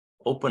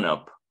open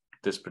up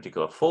this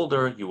particular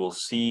folder, you will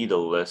see the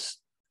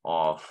list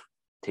of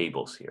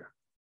tables here.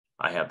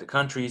 I have the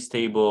countries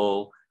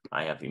table,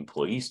 I have the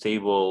employees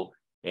table.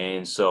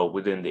 And so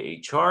within the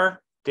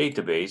HR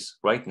database,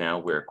 right now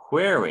we're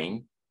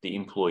querying the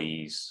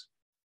employees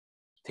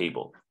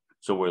table.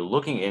 So we're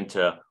looking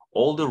into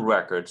all the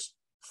records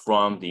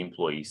from the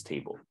employees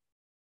table.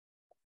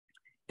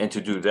 And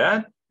to do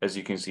that, as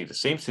you can see, the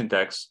same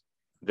syntax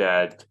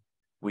that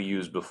we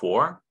used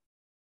before.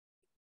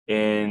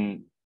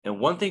 And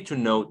one thing to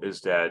note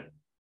is that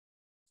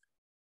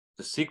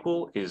the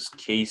SQL is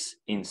case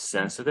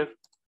insensitive.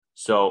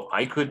 So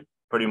I could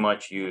pretty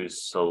much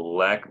use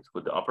select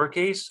with the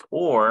uppercase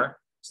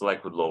or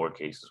select with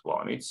lowercase as well.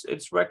 I mean,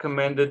 it's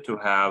recommended to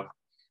have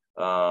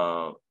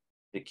the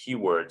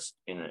keywords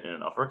in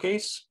an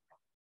uppercase.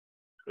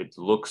 It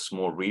looks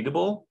more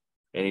readable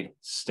and it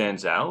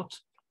stands out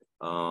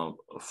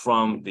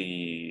from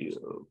the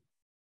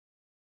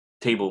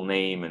table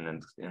name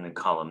and the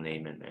column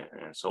name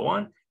and so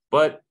on,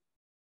 but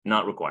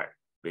not required.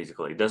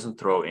 Basically, it doesn't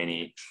throw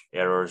any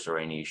errors or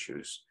any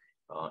issues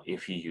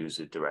if you use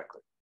it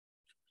directly.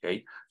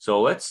 Okay,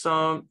 so let's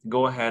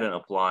go ahead and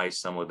apply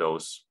some of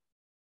those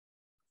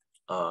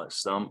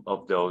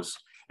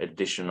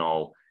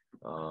additional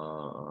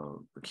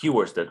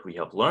keywords that we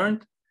have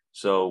learned.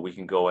 So we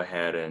can go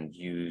ahead and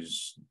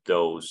use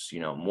those,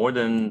 more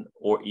than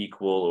or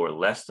equal or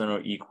less than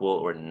or equal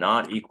or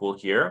not equal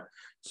here.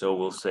 So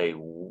we'll say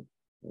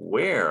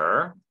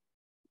where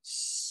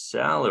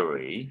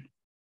salary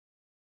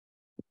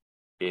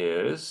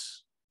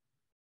is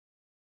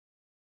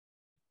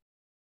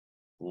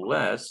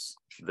less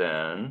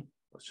than,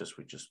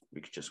 we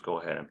could just go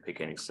ahead and pick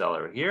any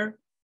salary here,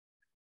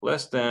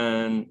 less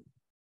than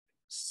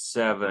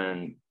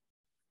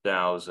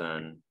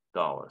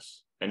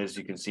 $7,000. And as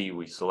you can see,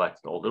 we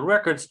selected all the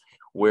records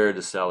where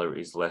the salary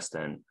is less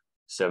than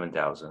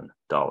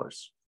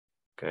 $7,000.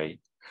 Okay,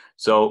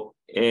 so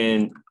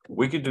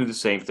we could do the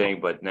same thing,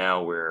 but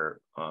now we're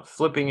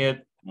flipping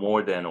it,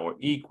 more than or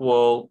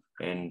equal,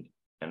 and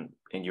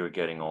you're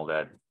getting all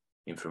that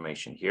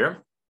information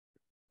here.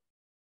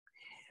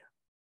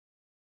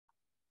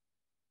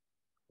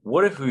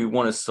 What if we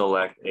want to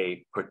select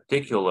a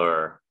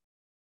particular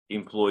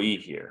employee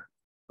here,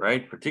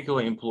 right?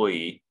 Particular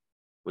employee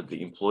with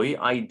the employee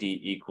ID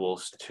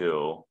equals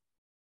to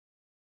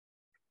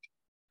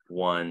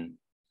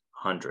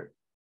 100.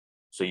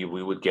 So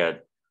we would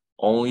get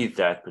only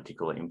that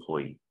particular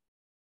employee,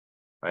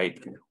 right?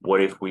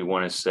 What if we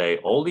want to say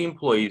all the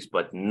employees,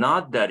 but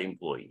not that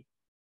employee,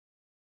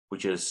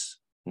 which is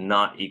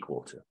not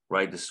equal to,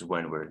 right? This is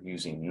when we're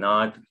using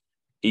not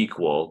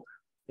equal,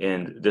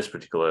 and this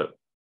particular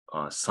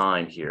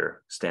sign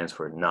here stands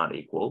for not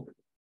equal.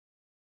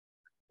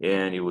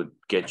 And it would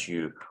get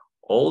you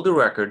all the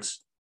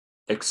records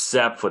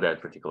except for that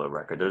particular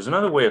record. There's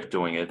another way of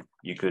doing it.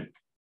 You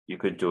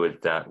could do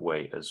it that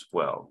way as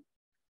well.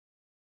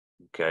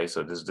 Okay,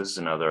 so this is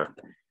another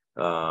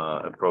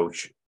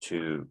approach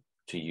to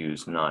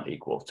use not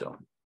equal to.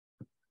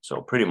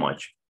 So pretty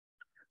much.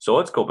 So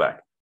let's go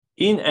back.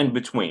 In and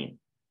between.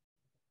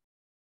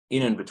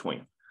 In and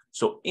between.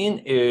 So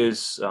in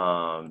is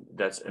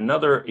that's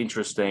another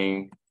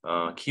interesting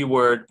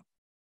keyword.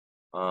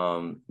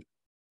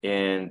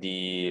 And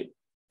the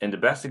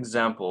best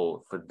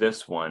example for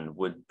this one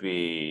would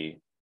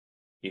be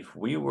if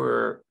we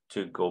were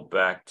to go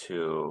back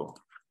to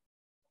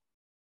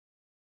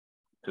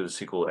the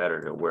SQL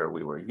editor where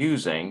we were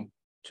using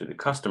to the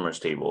customers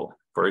table,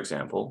 for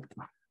example.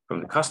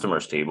 From the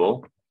customers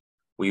table,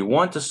 we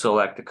want to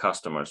select the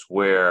customers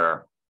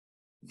where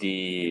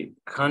the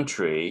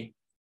country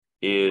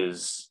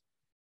is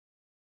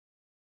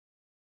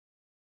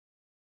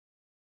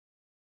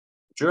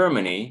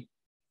Germany,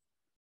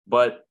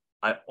 but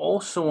I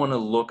also want to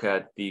look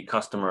at the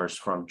customers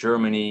from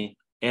Germany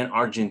and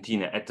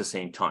Argentina at the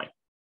same time,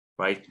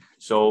 right?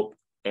 So,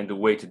 and the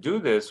way to do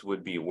this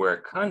would be where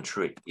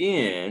country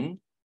in,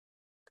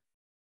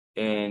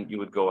 and you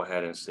would go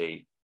ahead and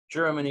say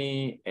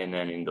Germany, and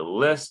then in the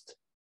list,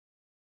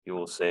 you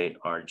will say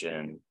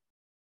Argentina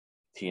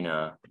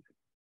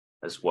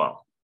as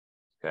well,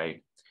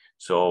 okay?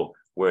 So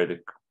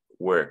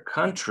where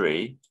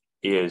country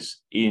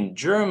is in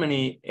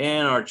Germany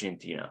and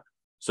Argentina.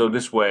 So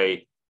this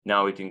way,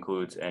 now it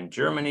includes and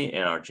Germany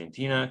and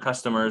Argentina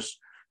customers.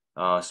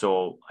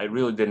 So I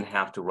really didn't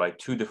have to write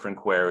two different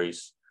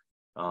queries.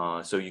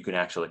 So you can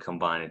actually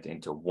combine it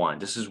into one.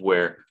 This is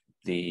where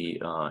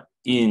the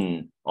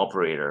in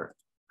operator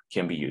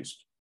can be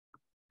used.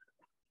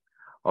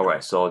 All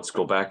right, so let's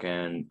go back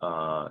and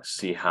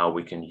see how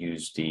we can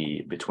use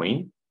the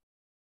between.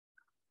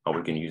 How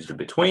we can use the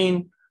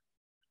between.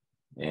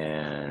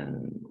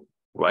 And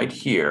right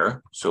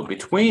here, so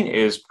between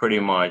is pretty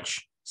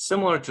much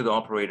similar to the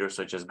operators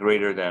such as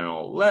greater than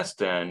or less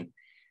than,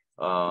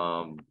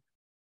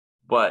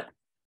 but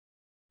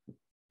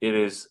it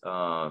is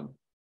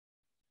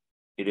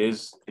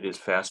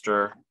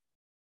faster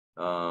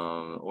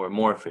or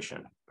more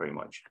efficient, pretty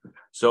much.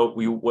 So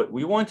what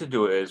we want to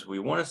do is we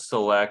want to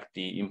select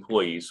the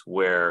employees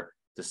where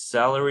the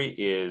salary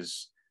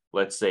is,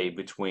 let's say,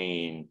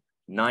 between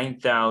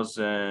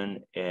 9,000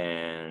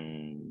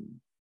 and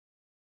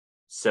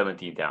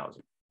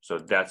 17,000. So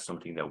that's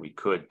something that we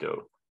could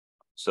do.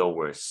 So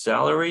we're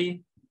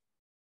salary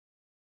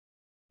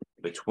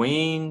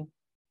between,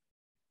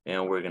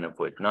 and we're going to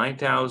put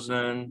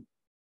 9,000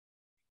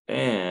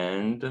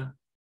 and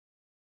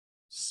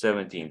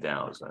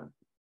 17,000.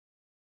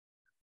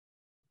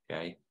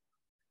 Okay.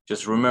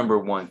 Just remember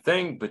one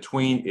thing,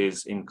 between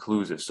is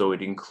inclusive. So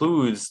it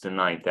includes the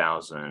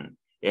 9,000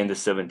 and the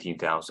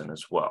 17,000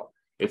 as well.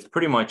 It's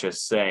pretty much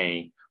as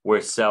saying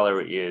where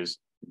salary is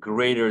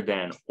greater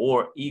than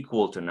or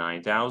equal to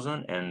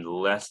 9,000 and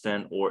less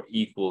than or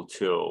equal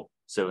to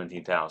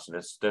 17,000.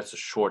 That's a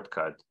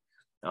shortcut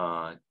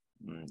to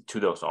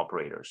those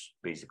operators,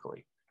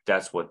 basically.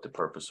 That's what the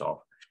purpose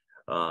of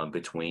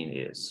between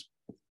is,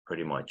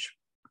 pretty much.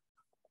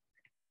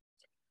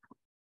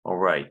 All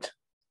right,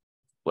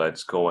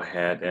 let's go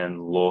ahead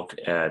and look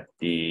at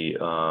the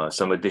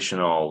some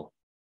additional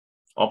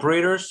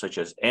operators such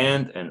as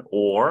and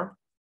or.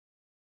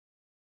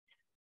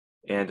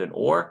 And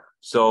or.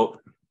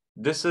 So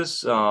this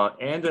is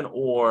and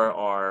or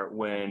are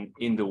when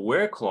in the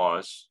where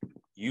clause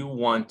you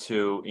want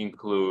to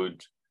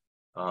include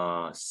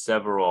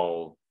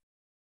several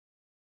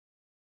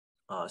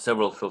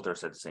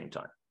filters at the same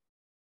time,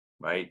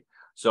 right?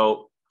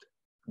 So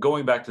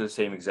going back to the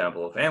same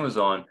example of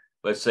Amazon,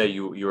 let's say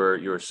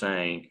you're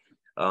saying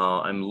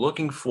I'm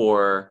looking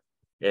for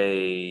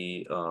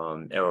a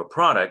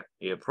product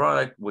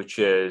which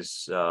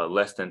is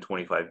less than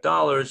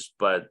 $25,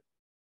 but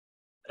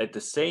at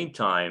the same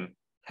time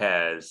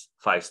has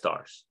 5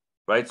 stars,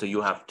 right? So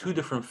you have two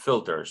different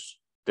filters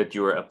that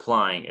you're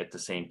applying at the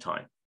same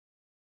time,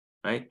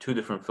 right? Two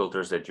different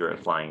filters that you're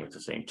applying at the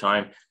same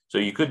time. So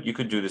you could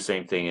do the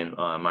same thing in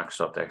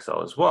Microsoft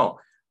Excel as well,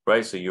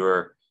 right? So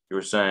you're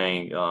you're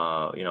saying,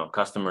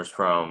 customers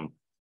from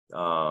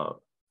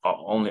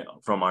only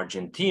from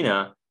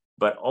Argentina,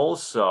 but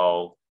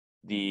also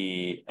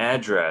the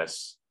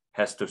address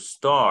has to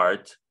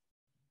start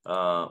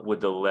with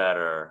the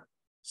letter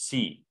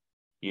C,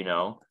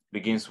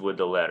 begins with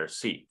the letter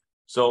C.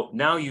 So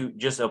now you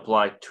just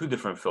apply two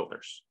different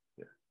filters,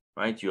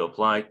 right? You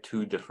apply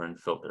two different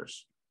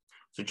filters.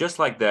 So just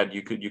like that,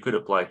 you could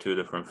apply two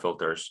different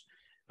filters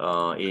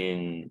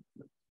in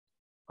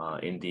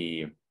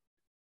the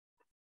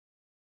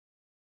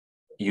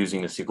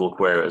using a SQL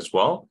query as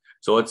well.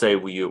 So let's say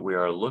we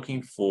are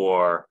looking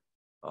for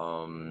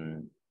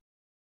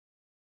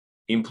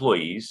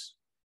employees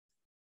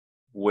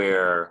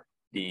where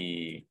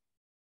the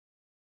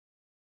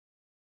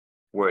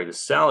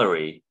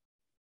salary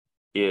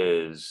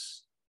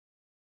is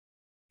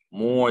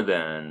more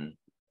than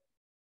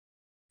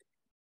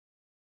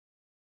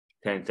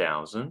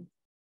 10,000,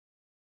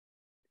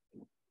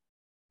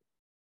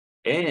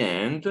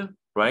 and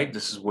right,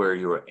 this is where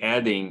you're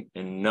adding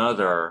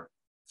another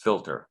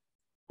filter.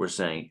 We're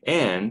saying,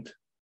 and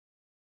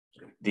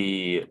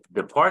the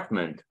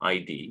department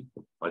ID,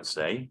 let's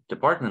say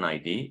department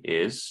ID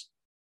is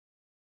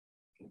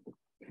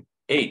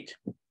 8,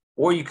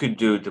 or you could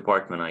do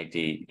department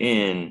ID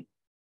in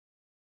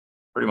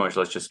pretty much,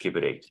 let's just keep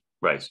it 8,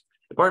 right?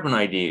 Department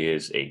ID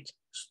is 8.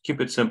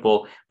 Keep it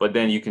simple, but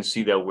then you can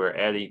see that we're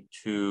adding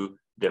two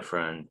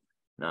different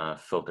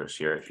filters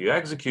here. If you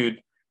execute,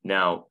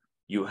 now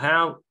you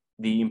have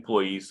the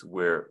employees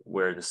where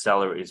the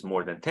salary is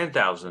more than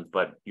 10,000,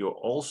 but you're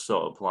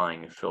also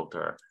applying a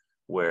filter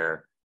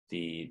where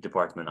the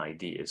department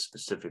ID is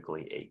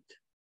specifically 8.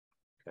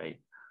 Okay,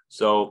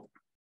 so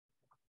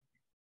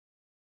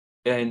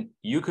and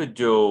you could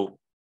do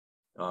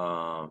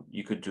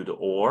the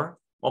OR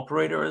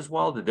operator as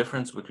well. The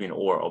difference between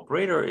OR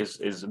operator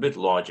is a bit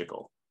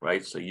logical,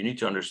 right? So you need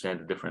to understand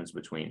the difference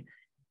between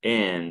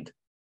and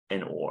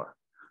OR.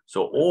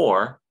 So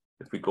OR,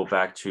 if we go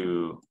back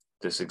to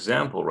this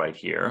example right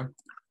here,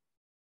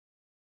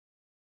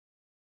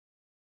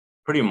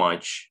 pretty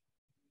much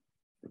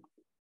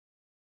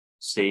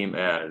same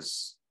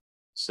as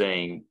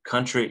saying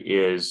country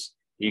is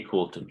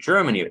equal to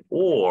Germany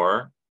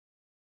or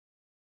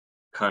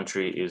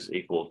country is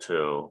equal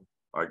to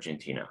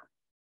Argentina,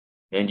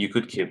 and you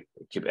could keep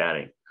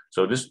adding.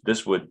 So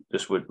this would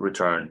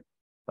return.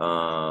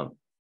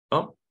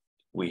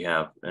 We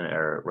have an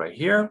error right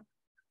here.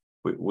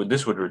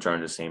 This would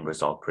return the same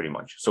result pretty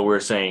much. So we're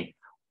saying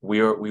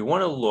we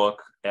want to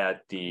look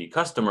at the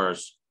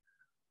customers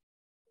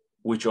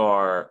which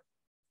are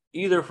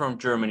either from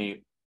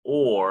Germany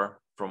or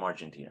from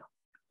Argentina.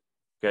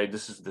 Okay,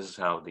 this is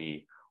how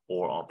the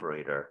OR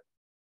operator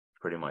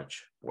pretty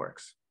much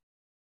works.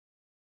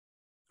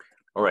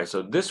 All right,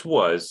 so this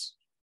was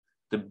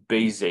the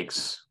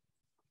basics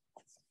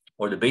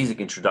or the basic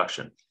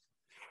introduction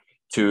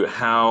to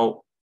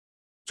how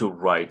to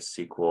write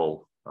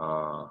SQL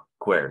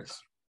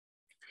queries.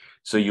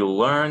 So you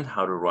learned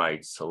how to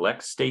write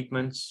select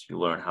statements. You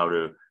learn how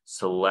to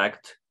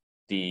select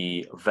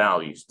the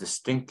values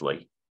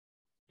distinctly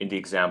in the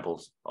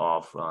examples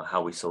of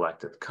how we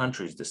selected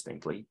countries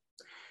distinctly.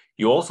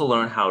 You also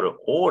learn how to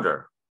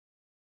order,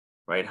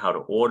 right? How to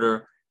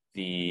order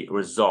the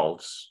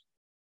results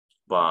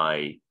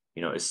by,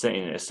 in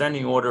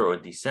ascending order or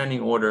descending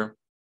order.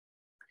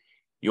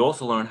 You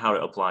also learn how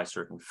to apply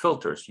certain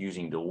filters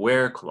using the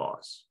where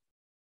clause.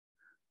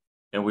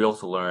 And we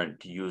also learn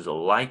to use a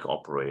like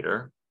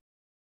operator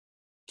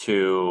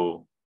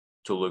to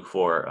look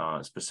for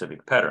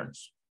specific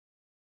patterns.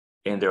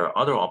 And there are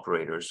other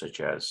operators such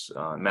as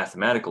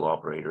mathematical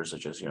operators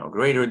such as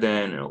greater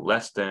than,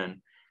 less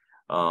than,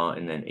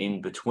 and then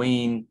in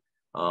between.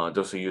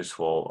 Those are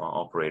useful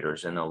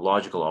operators, and a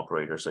logical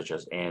operator such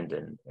as and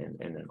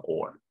an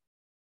or.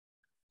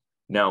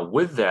 Now,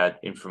 with that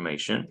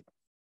information,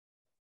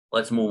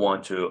 let's move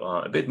on to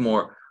a bit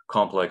more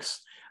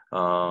complex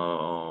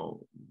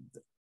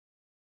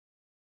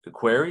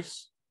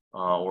queries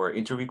or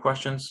interview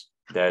questions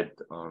that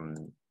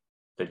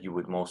you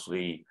would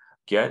mostly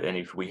get. And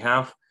if we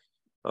have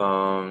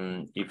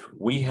in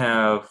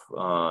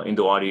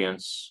the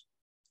audience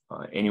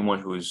anyone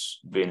who's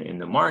been in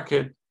the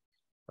market,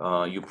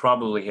 you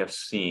probably have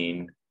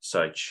seen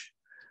such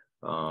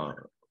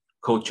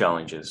code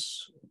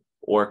challenges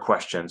or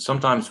questions,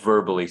 sometimes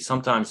verbally,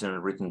 sometimes in a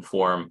written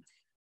form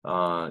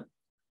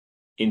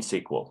in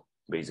SQL,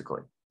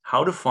 basically.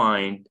 How to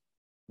find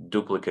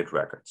duplicate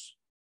records.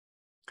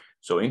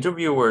 So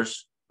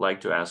interviewers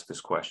like to ask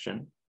this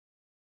question,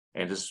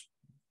 and this,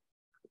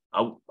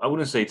 I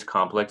wouldn't say it's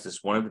complex.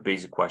 It's one of the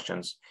basic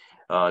questions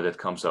that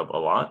comes up a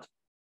lot.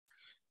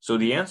 So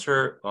the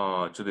answer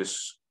to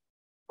this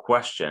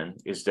question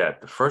is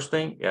that the first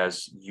thing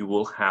is you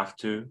will have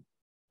to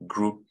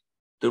group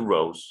the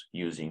rows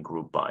using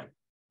group by.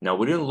 Now,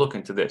 we didn't look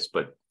into this,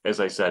 but as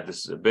I said,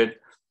 this is a bit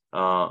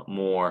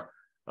more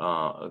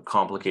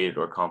complicated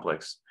or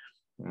complex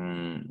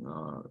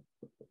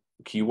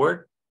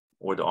keyword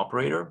or the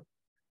operator.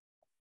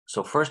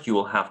 So first you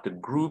will have to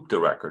group the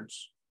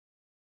records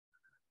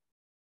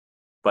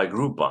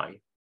group by.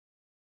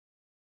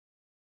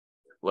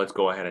 Let's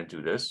go ahead and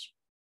do this.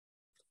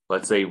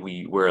 Let's say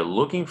we're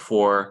looking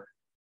for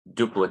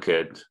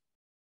duplicate.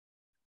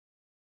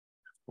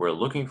 We're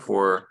looking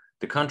for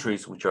the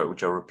countries which are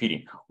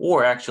repeating,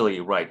 or actually,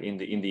 right, in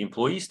the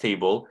employees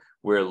table,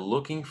 we're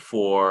looking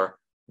for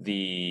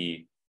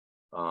the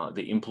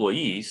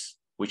employees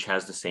which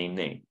has the same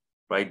name,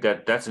 right?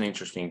 That's an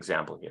interesting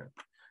example here.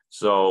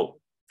 So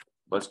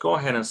let's go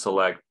ahead and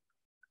select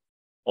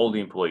all the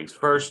employees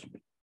first,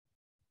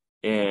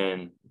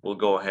 and we'll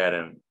go ahead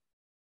and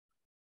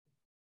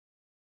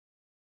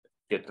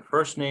get the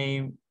first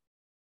name,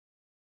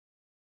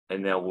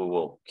 and then we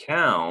will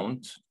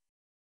count,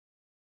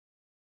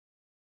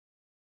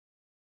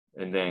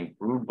 and then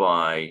group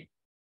by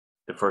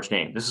the first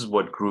name. This is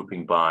what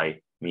grouping by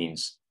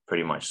means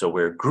pretty much. So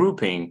we're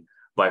grouping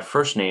by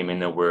first name,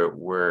 and then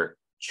we're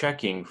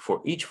checking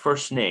for each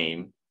first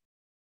name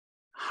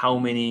how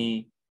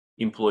many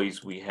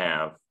employees we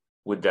have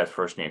with that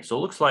first name. So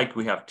it looks like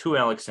we have 2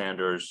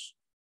 Alexanders,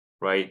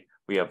 right?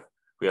 We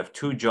have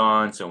 2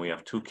 Johns and we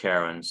have 2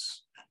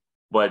 Karens,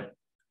 but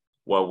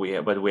we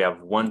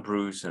have 1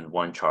 Bruce and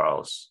 1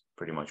 Charles,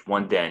 pretty much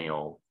 1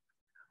 Daniel.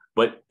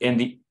 But in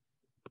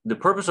the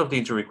purpose of the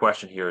interview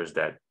question here is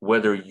that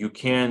whether you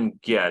can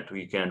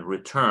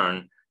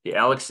return the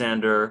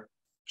Alexander,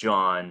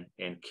 John,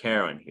 and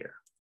Karen here.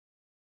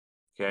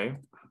 Okay,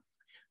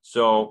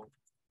 so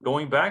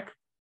going back,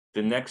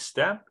 the next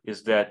step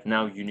is that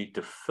now you need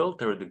to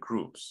filter the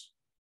groups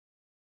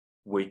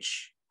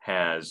which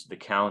has the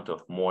count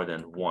of more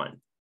than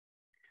 1.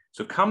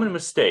 So common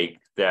mistake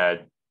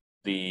that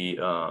the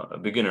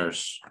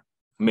beginners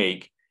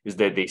make is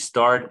that they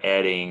start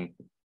adding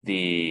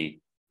the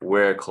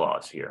where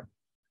clause here,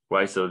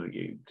 right? So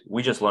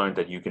we just learned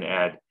that you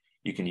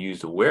can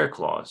use the where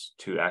clause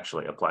to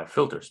actually apply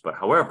filters. But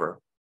however,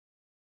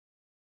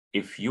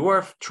 if you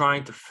are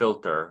trying to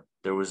filter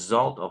the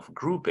result of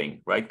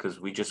grouping, right? Because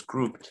we just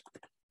grouped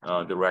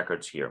the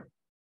records here,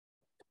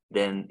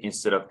 then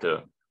instead of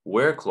the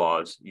where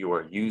clause, you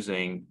are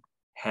using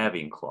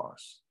having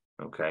clause.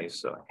 Okay,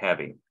 so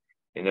having,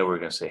 and then we're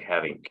going to say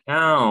having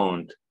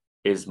count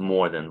is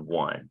more than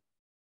 1.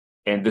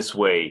 And this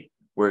way,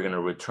 we're going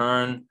to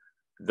return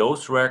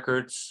those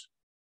records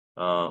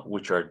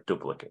which are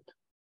duplicate.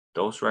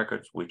 Those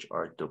records which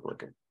are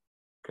duplicate.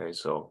 Okay,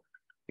 so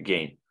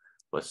again,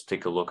 let's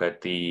take a look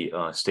at the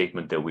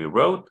statement that we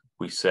wrote.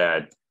 We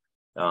said,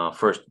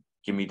 first,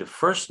 give me the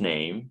first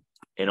name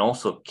and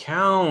also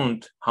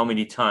count how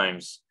many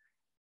times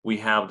we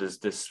have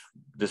this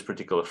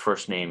particular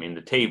first name in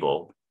the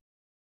table.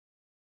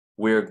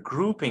 We're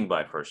grouping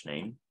by first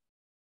name,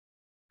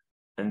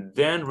 and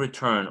then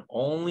return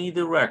only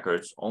the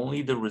records,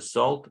 only the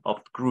result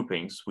of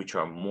groupings, which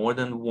are more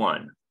than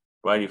 1,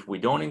 right? If we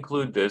don't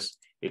include this,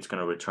 it's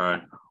going to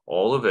return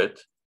all of it,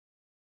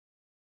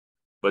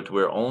 but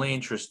we're only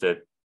interested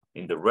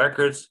in the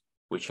records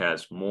which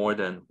has more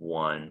than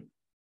one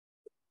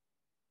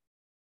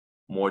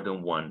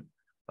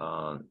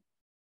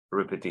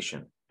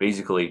repetition,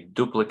 basically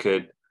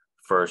duplicate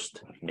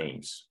first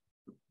names.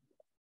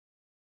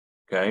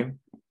 Okay,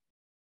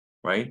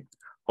 right?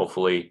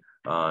 Hopefully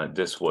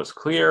this was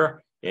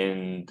clear,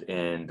 and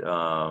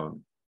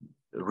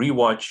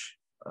rewatch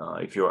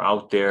if you're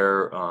out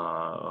there,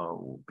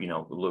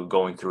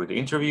 going through the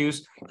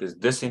interviews, because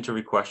this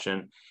interview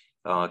question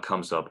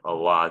comes up a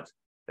lot,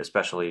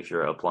 especially if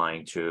you're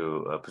applying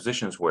to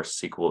positions where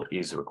SQL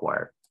is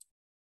required.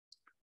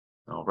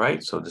 All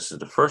right, so this is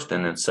the first,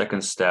 and then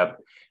second step,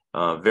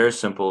 very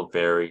simple,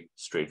 very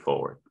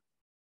straightforward.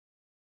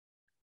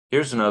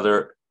 Here's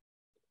another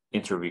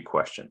interview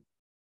question.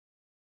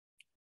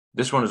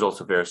 This one is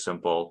also very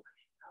simple.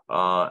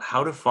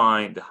 How to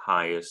find the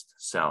highest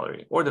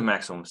salary or the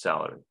maximum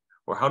salary,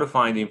 or how to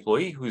find the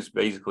employee who's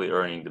basically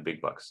earning the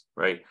big bucks,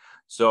 right?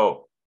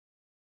 So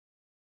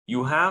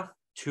you have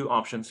 2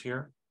 options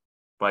here,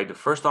 right? The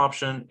first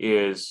option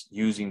is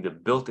using the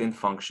built-in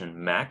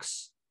function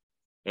max,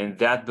 and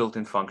that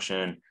built-in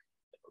function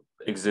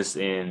exists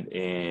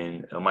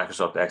in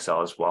Microsoft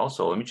Excel as well.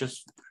 So let me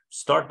just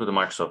start with the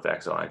Microsoft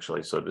Excel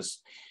actually. So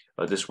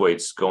this way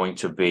it's going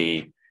to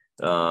be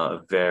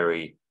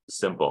very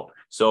simple.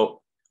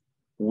 So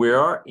we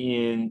are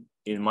in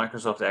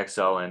Microsoft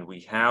Excel, and we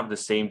have the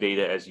same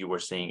data as you were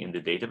seeing in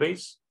the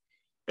database.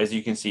 As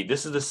you can see,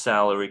 this is the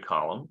salary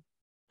column.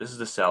 This is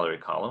the salary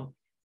column.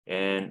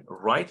 And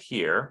right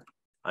here,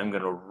 I'm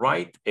going to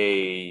write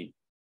a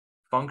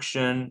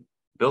function,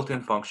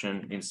 built-in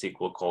function in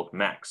SQL called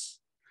max.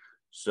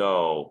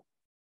 So,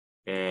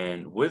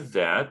 and with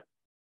that,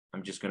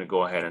 I'm just going to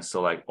go ahead and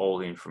select all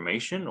the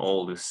information,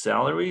 all the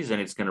salaries,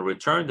 and it's going to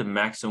return the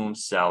maximum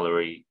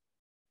salary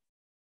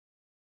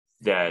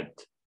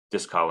that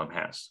this column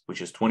has,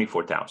 which is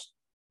 24,000.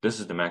 This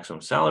is the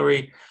maximum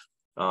salary,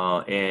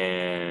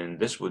 and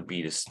this would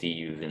be the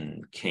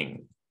Stephen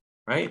King,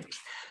 right?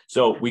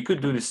 So we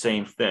could do the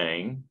same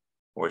thing,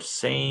 or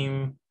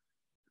same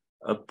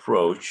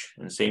approach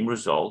and same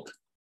result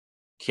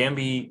can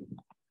be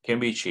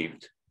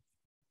achieved.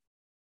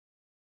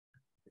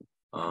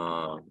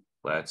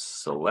 let's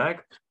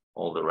select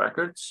all the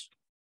records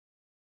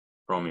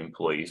from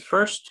employees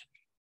first.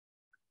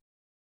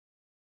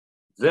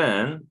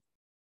 Then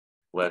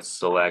let's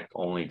select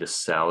only the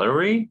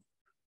salary.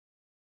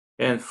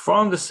 And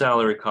from the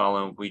salary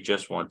column, we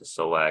just want to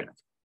select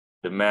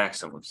the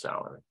maximum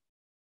salary,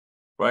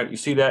 right? You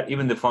see that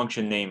even the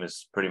function name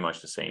is pretty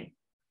much the same.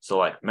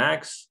 Select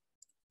max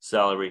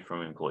salary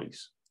from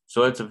employees.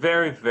 So it's a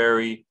very,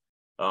 very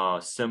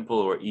simple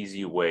or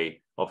easy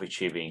way of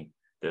achieving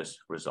this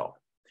result.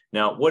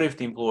 Now, what if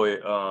the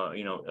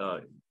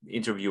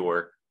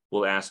interviewer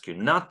will ask you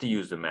not to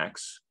use the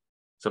max?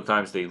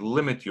 Sometimes they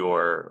limit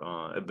your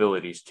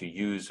abilities to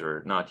use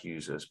or not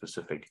use a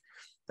specific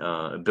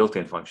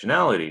built-in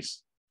functionalities,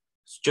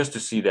 just to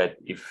see that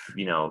if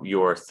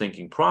your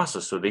thinking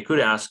process. So they could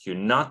ask you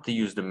not to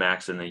use the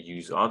max and then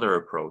use other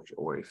approach,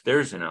 or if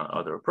there's an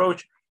other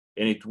approach,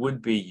 and it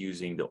would be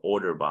using the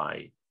order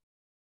by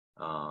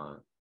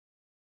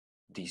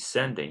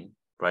descending,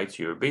 right?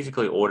 So you're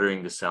basically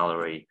ordering the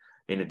salary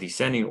in a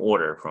descending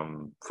order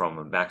from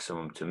a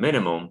maximum to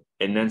minimum,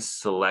 and then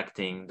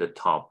selecting the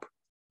top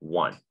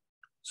one.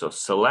 So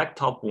select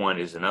top one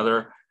is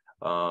another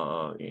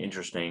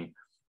interesting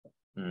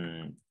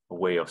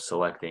way of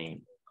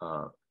selecting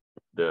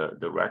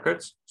the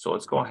records. So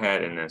let's go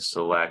ahead and then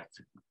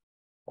select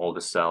all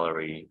the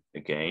salary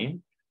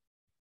again,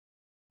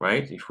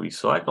 right? If we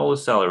select all the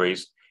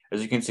salaries,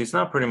 as you can see, it's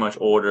not pretty much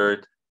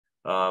ordered,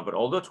 but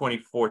although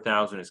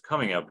 24,000 is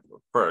coming up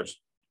first,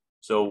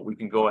 so we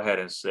can go ahead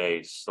and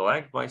say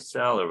select by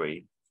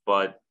salary,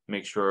 but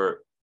make sure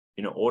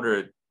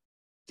order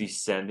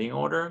descending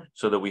order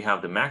so that we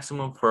have the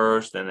maximum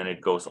first and then it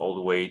goes all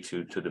the way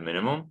to the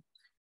minimum.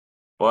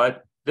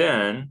 But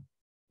then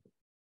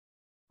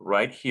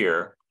right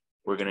here,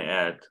 we're going to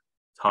add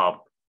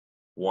top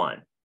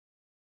one.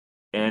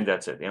 And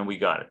that's it. And we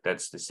got it.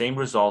 That's the same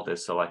result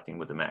as selecting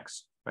with the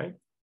max, right?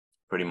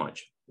 Pretty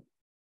much.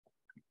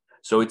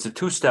 So it's a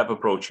two-step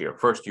approach here.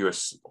 First, you're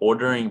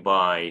ordering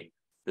by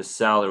the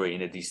salary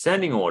in a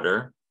descending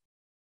order,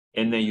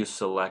 and then you're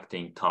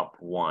selecting top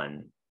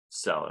one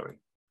salary,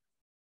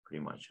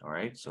 pretty much. All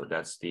right. So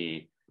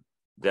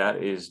that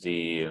is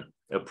the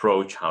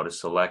approach, how to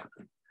select,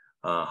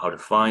 how to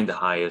find the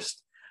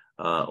highest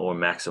or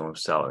maximum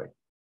salary.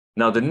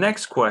 Now, the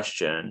next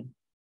question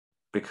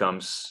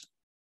becomes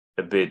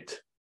a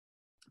bit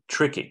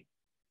tricky.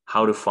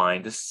 How to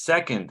find the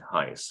second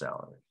highest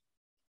salary.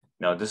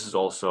 Now, this is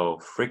also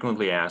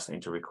frequently asked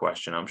interview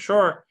question. I'm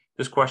sure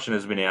this question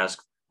has been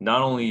asked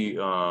not only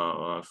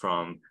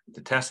from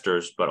the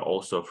testers, but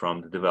also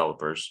from the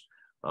developers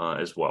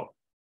as well.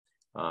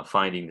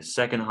 Finding the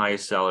second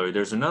highest salary.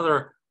 There's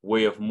another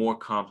way of more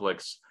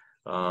complex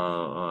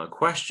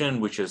question,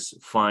 which is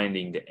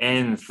finding the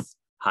nth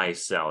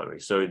highest salary.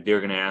 So they're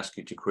going to ask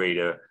you to create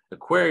a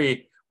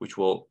query which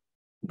will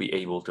be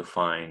able to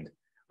find,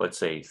 let's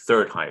say,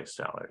 third highest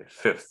salary,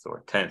 fifth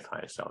or 10th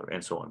highest salary,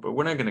 and so on. But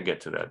we're not going to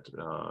get to that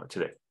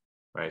today,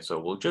 right? So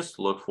we'll just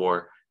look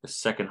for the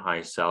second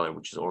highest salary,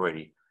 which is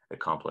already a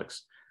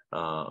complex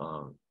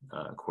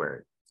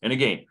query. And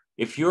again,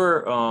 if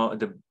you're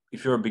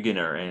a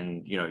beginner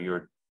and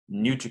you're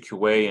new to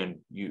QA and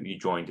you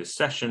joined this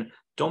session,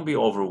 don't be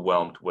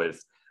overwhelmed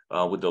with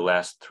the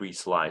last 3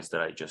 slides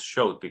that I just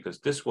showed, because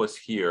this was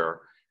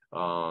here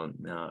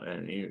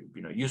and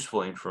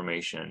useful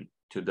information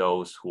to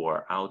those who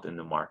are out in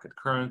the market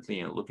currently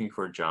and looking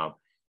for a job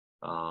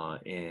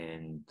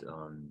and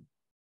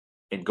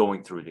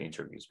going through the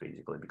interviews,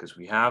 basically, because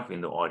we have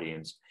in the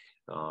audience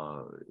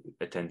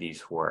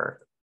attendees who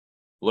are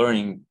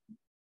learning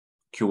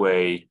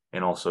QA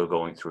and also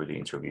going through the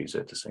interviews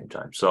at the same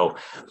time. So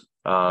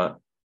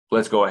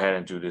let's go ahead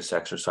and do this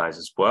exercise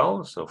as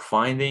well. So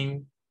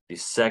finding the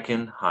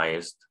second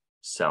highest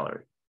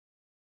salary.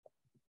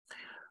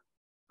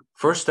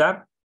 First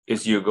step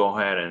is you go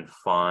ahead and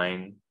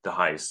find the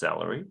highest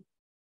salary.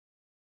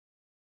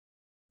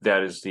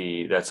 That's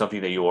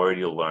something that you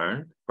already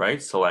learned,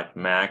 right? Select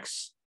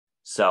max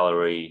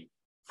salary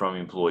from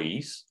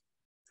employees.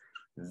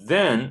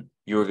 Then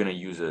you're going to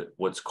use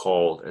what's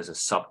called as a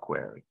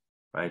subquery,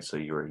 right? So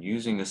you're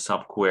using a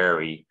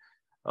subquery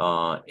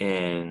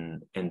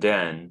and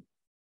then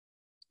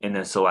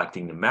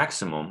selecting the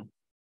maximum,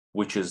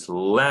 which is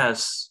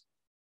less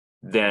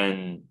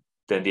than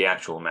the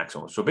actual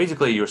maximum. So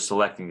basically, you're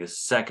selecting the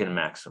second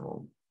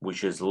maximum,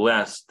 which is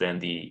less than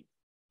the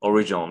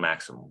original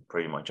maximum,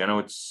 pretty much. I know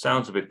it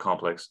sounds a bit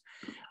complex,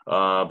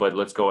 but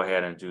let's go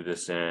ahead and do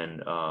this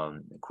in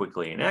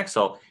quickly in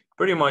Excel.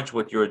 Pretty much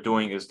what you're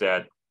doing is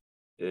that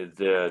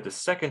the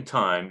second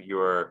time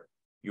you're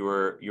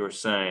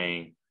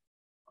saying,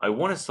 I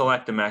want to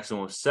select the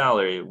maximum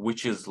salary,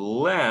 which is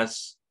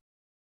less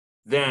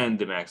than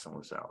the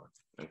maximum salary.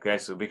 Okay,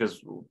 so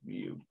because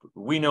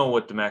we know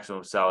what the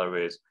maximum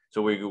salary is,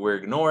 so we're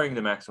ignoring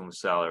the maximum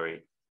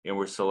salary and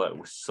we're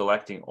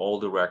selecting all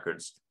the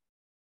records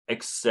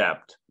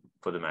except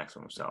for the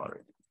maximum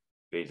salary,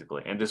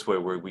 basically. And this way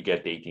we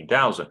get the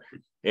 18,000.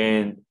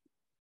 And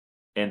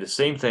the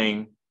same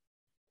thing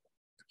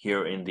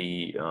here in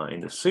the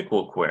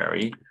SQL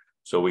query.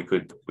 So we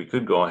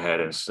could go ahead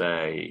and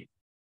say,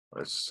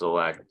 let's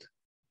select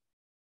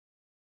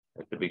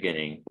at the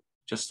beginning,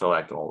 just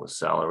select all the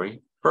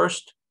salary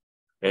first,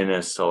 and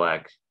then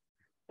select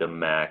the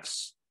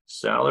max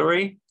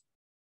salary,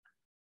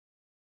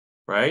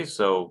 right?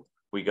 So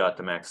we got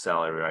the max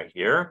salary right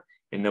here,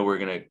 and then we're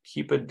gonna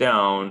keep it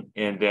down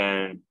and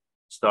then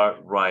start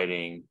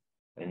writing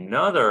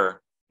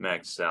another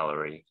max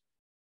salary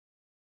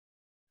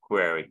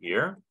query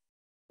here,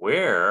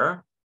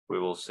 where we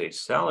will say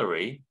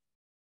salary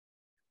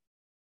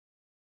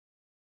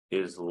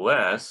is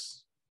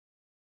less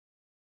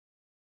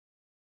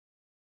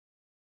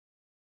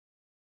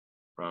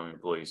from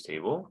employees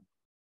table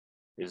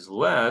is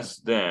less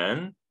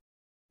than,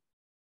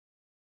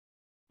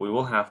 we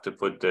will have to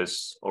put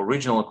this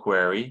original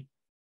query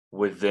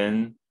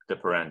within the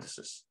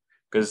parentheses,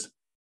 because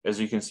as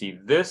you can see,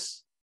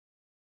 this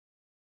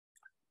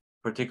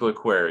particular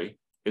query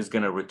is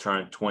going to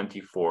return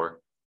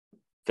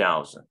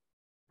 24,000,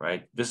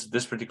 right?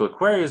 This particular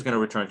query is going to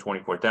return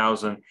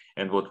 24,000,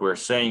 and what we're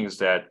saying is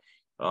that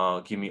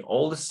give me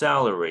all the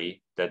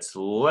salary that is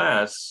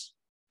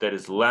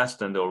less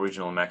than the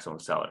original maximum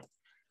salary.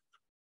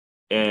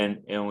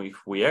 And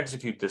if we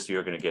execute this,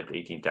 you're going to get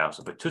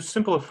 18,000. But to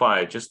simplify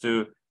it, just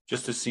to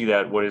see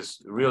that what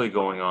is really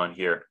going on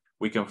here,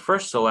 we can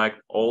first select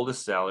all the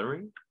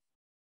salary.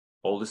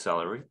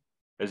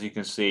 As you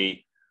can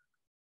see,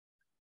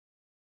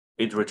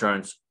 it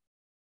returns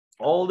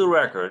all the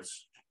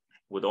records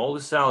with all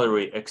the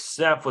salary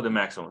except for the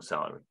maximum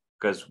salary,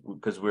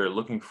 because we're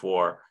looking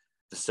for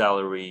the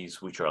salaries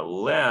which are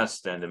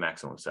less than the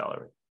maximum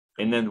salary.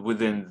 And then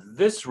within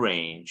this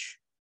range,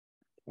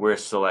 we're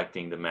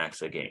selecting the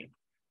max again.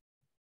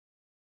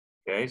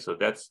 Okay, so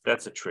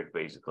that's a trick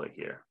basically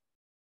here,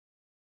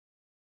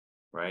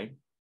 right?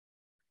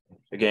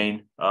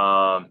 Again,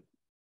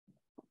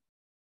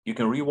 you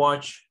can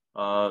rewatch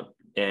and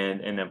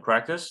then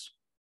practice,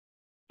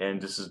 and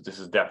this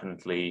is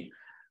definitely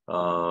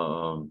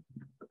a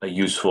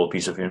useful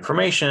piece of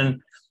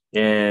information.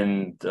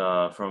 And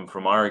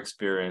from our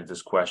experience,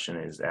 this question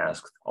is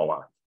asked a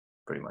lot,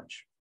 pretty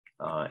much.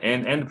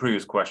 And the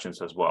previous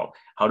questions as well.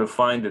 How to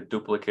find the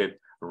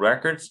duplicate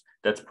records?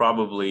 That's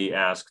probably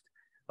asked,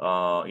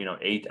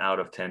 8 out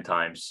of 10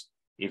 times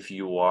if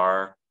you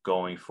are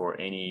going for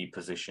any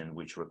position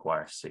which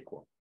requires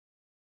SQL.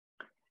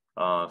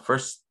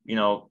 First,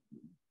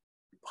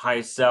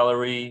 highest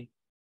salary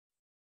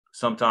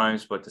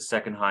sometimes, but the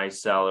second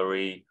highest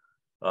salary,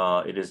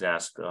 it is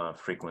asked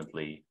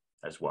frequently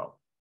as well.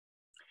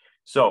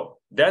 So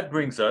that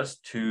brings us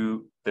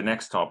to the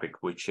next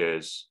topic, which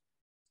is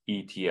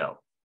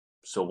ETL.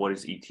 So what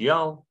is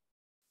ETL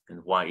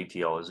and why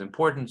ETL is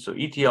important? So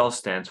ETL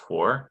stands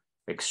for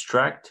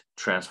extract,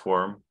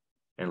 transform,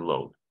 and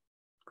load.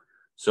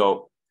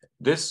 So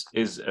this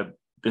is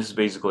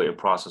basically a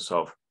process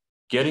of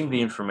getting the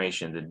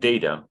information, the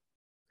data,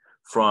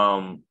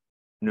 from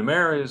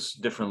numerous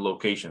different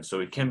locations. So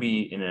it can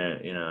be in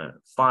a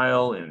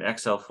file, in an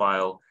Excel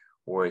file,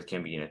 or it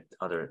can be in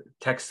another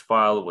text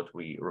file, what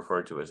we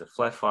refer to as a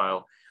flat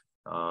file,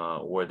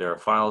 where there are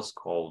files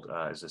called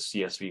as a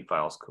CSV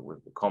files with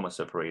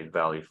comma-separated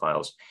value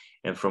files.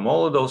 And from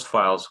all of those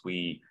files,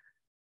 we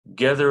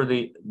gather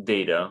the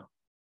data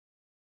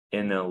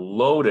and then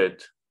load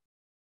it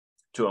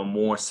to a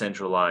more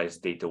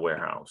centralized data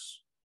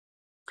warehouse.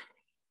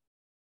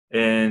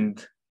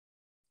 And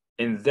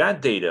in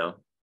that data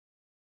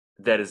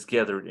that is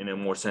gathered in a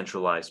more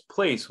centralized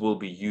place will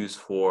be used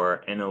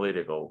for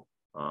analytical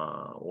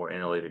or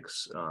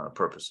analytics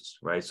purposes,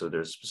 right? So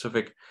there's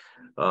specific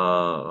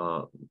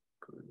job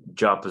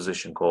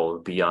position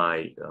called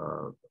BI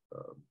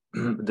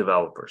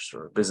developers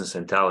or business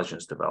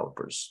intelligence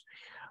developers,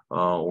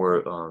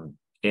 and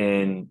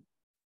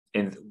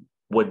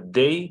what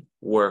they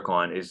work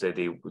on is that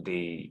they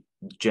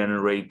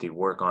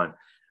work on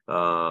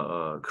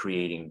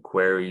creating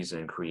queries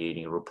and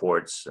creating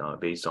reports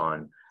based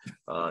on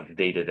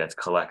data that's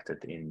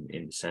collected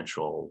in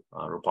central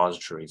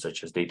repositories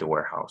such as data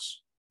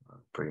warehouse,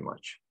 pretty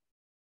much.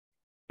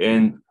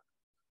 And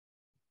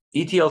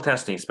ETL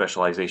testing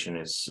specialization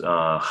is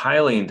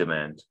highly in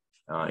demand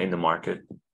in the market.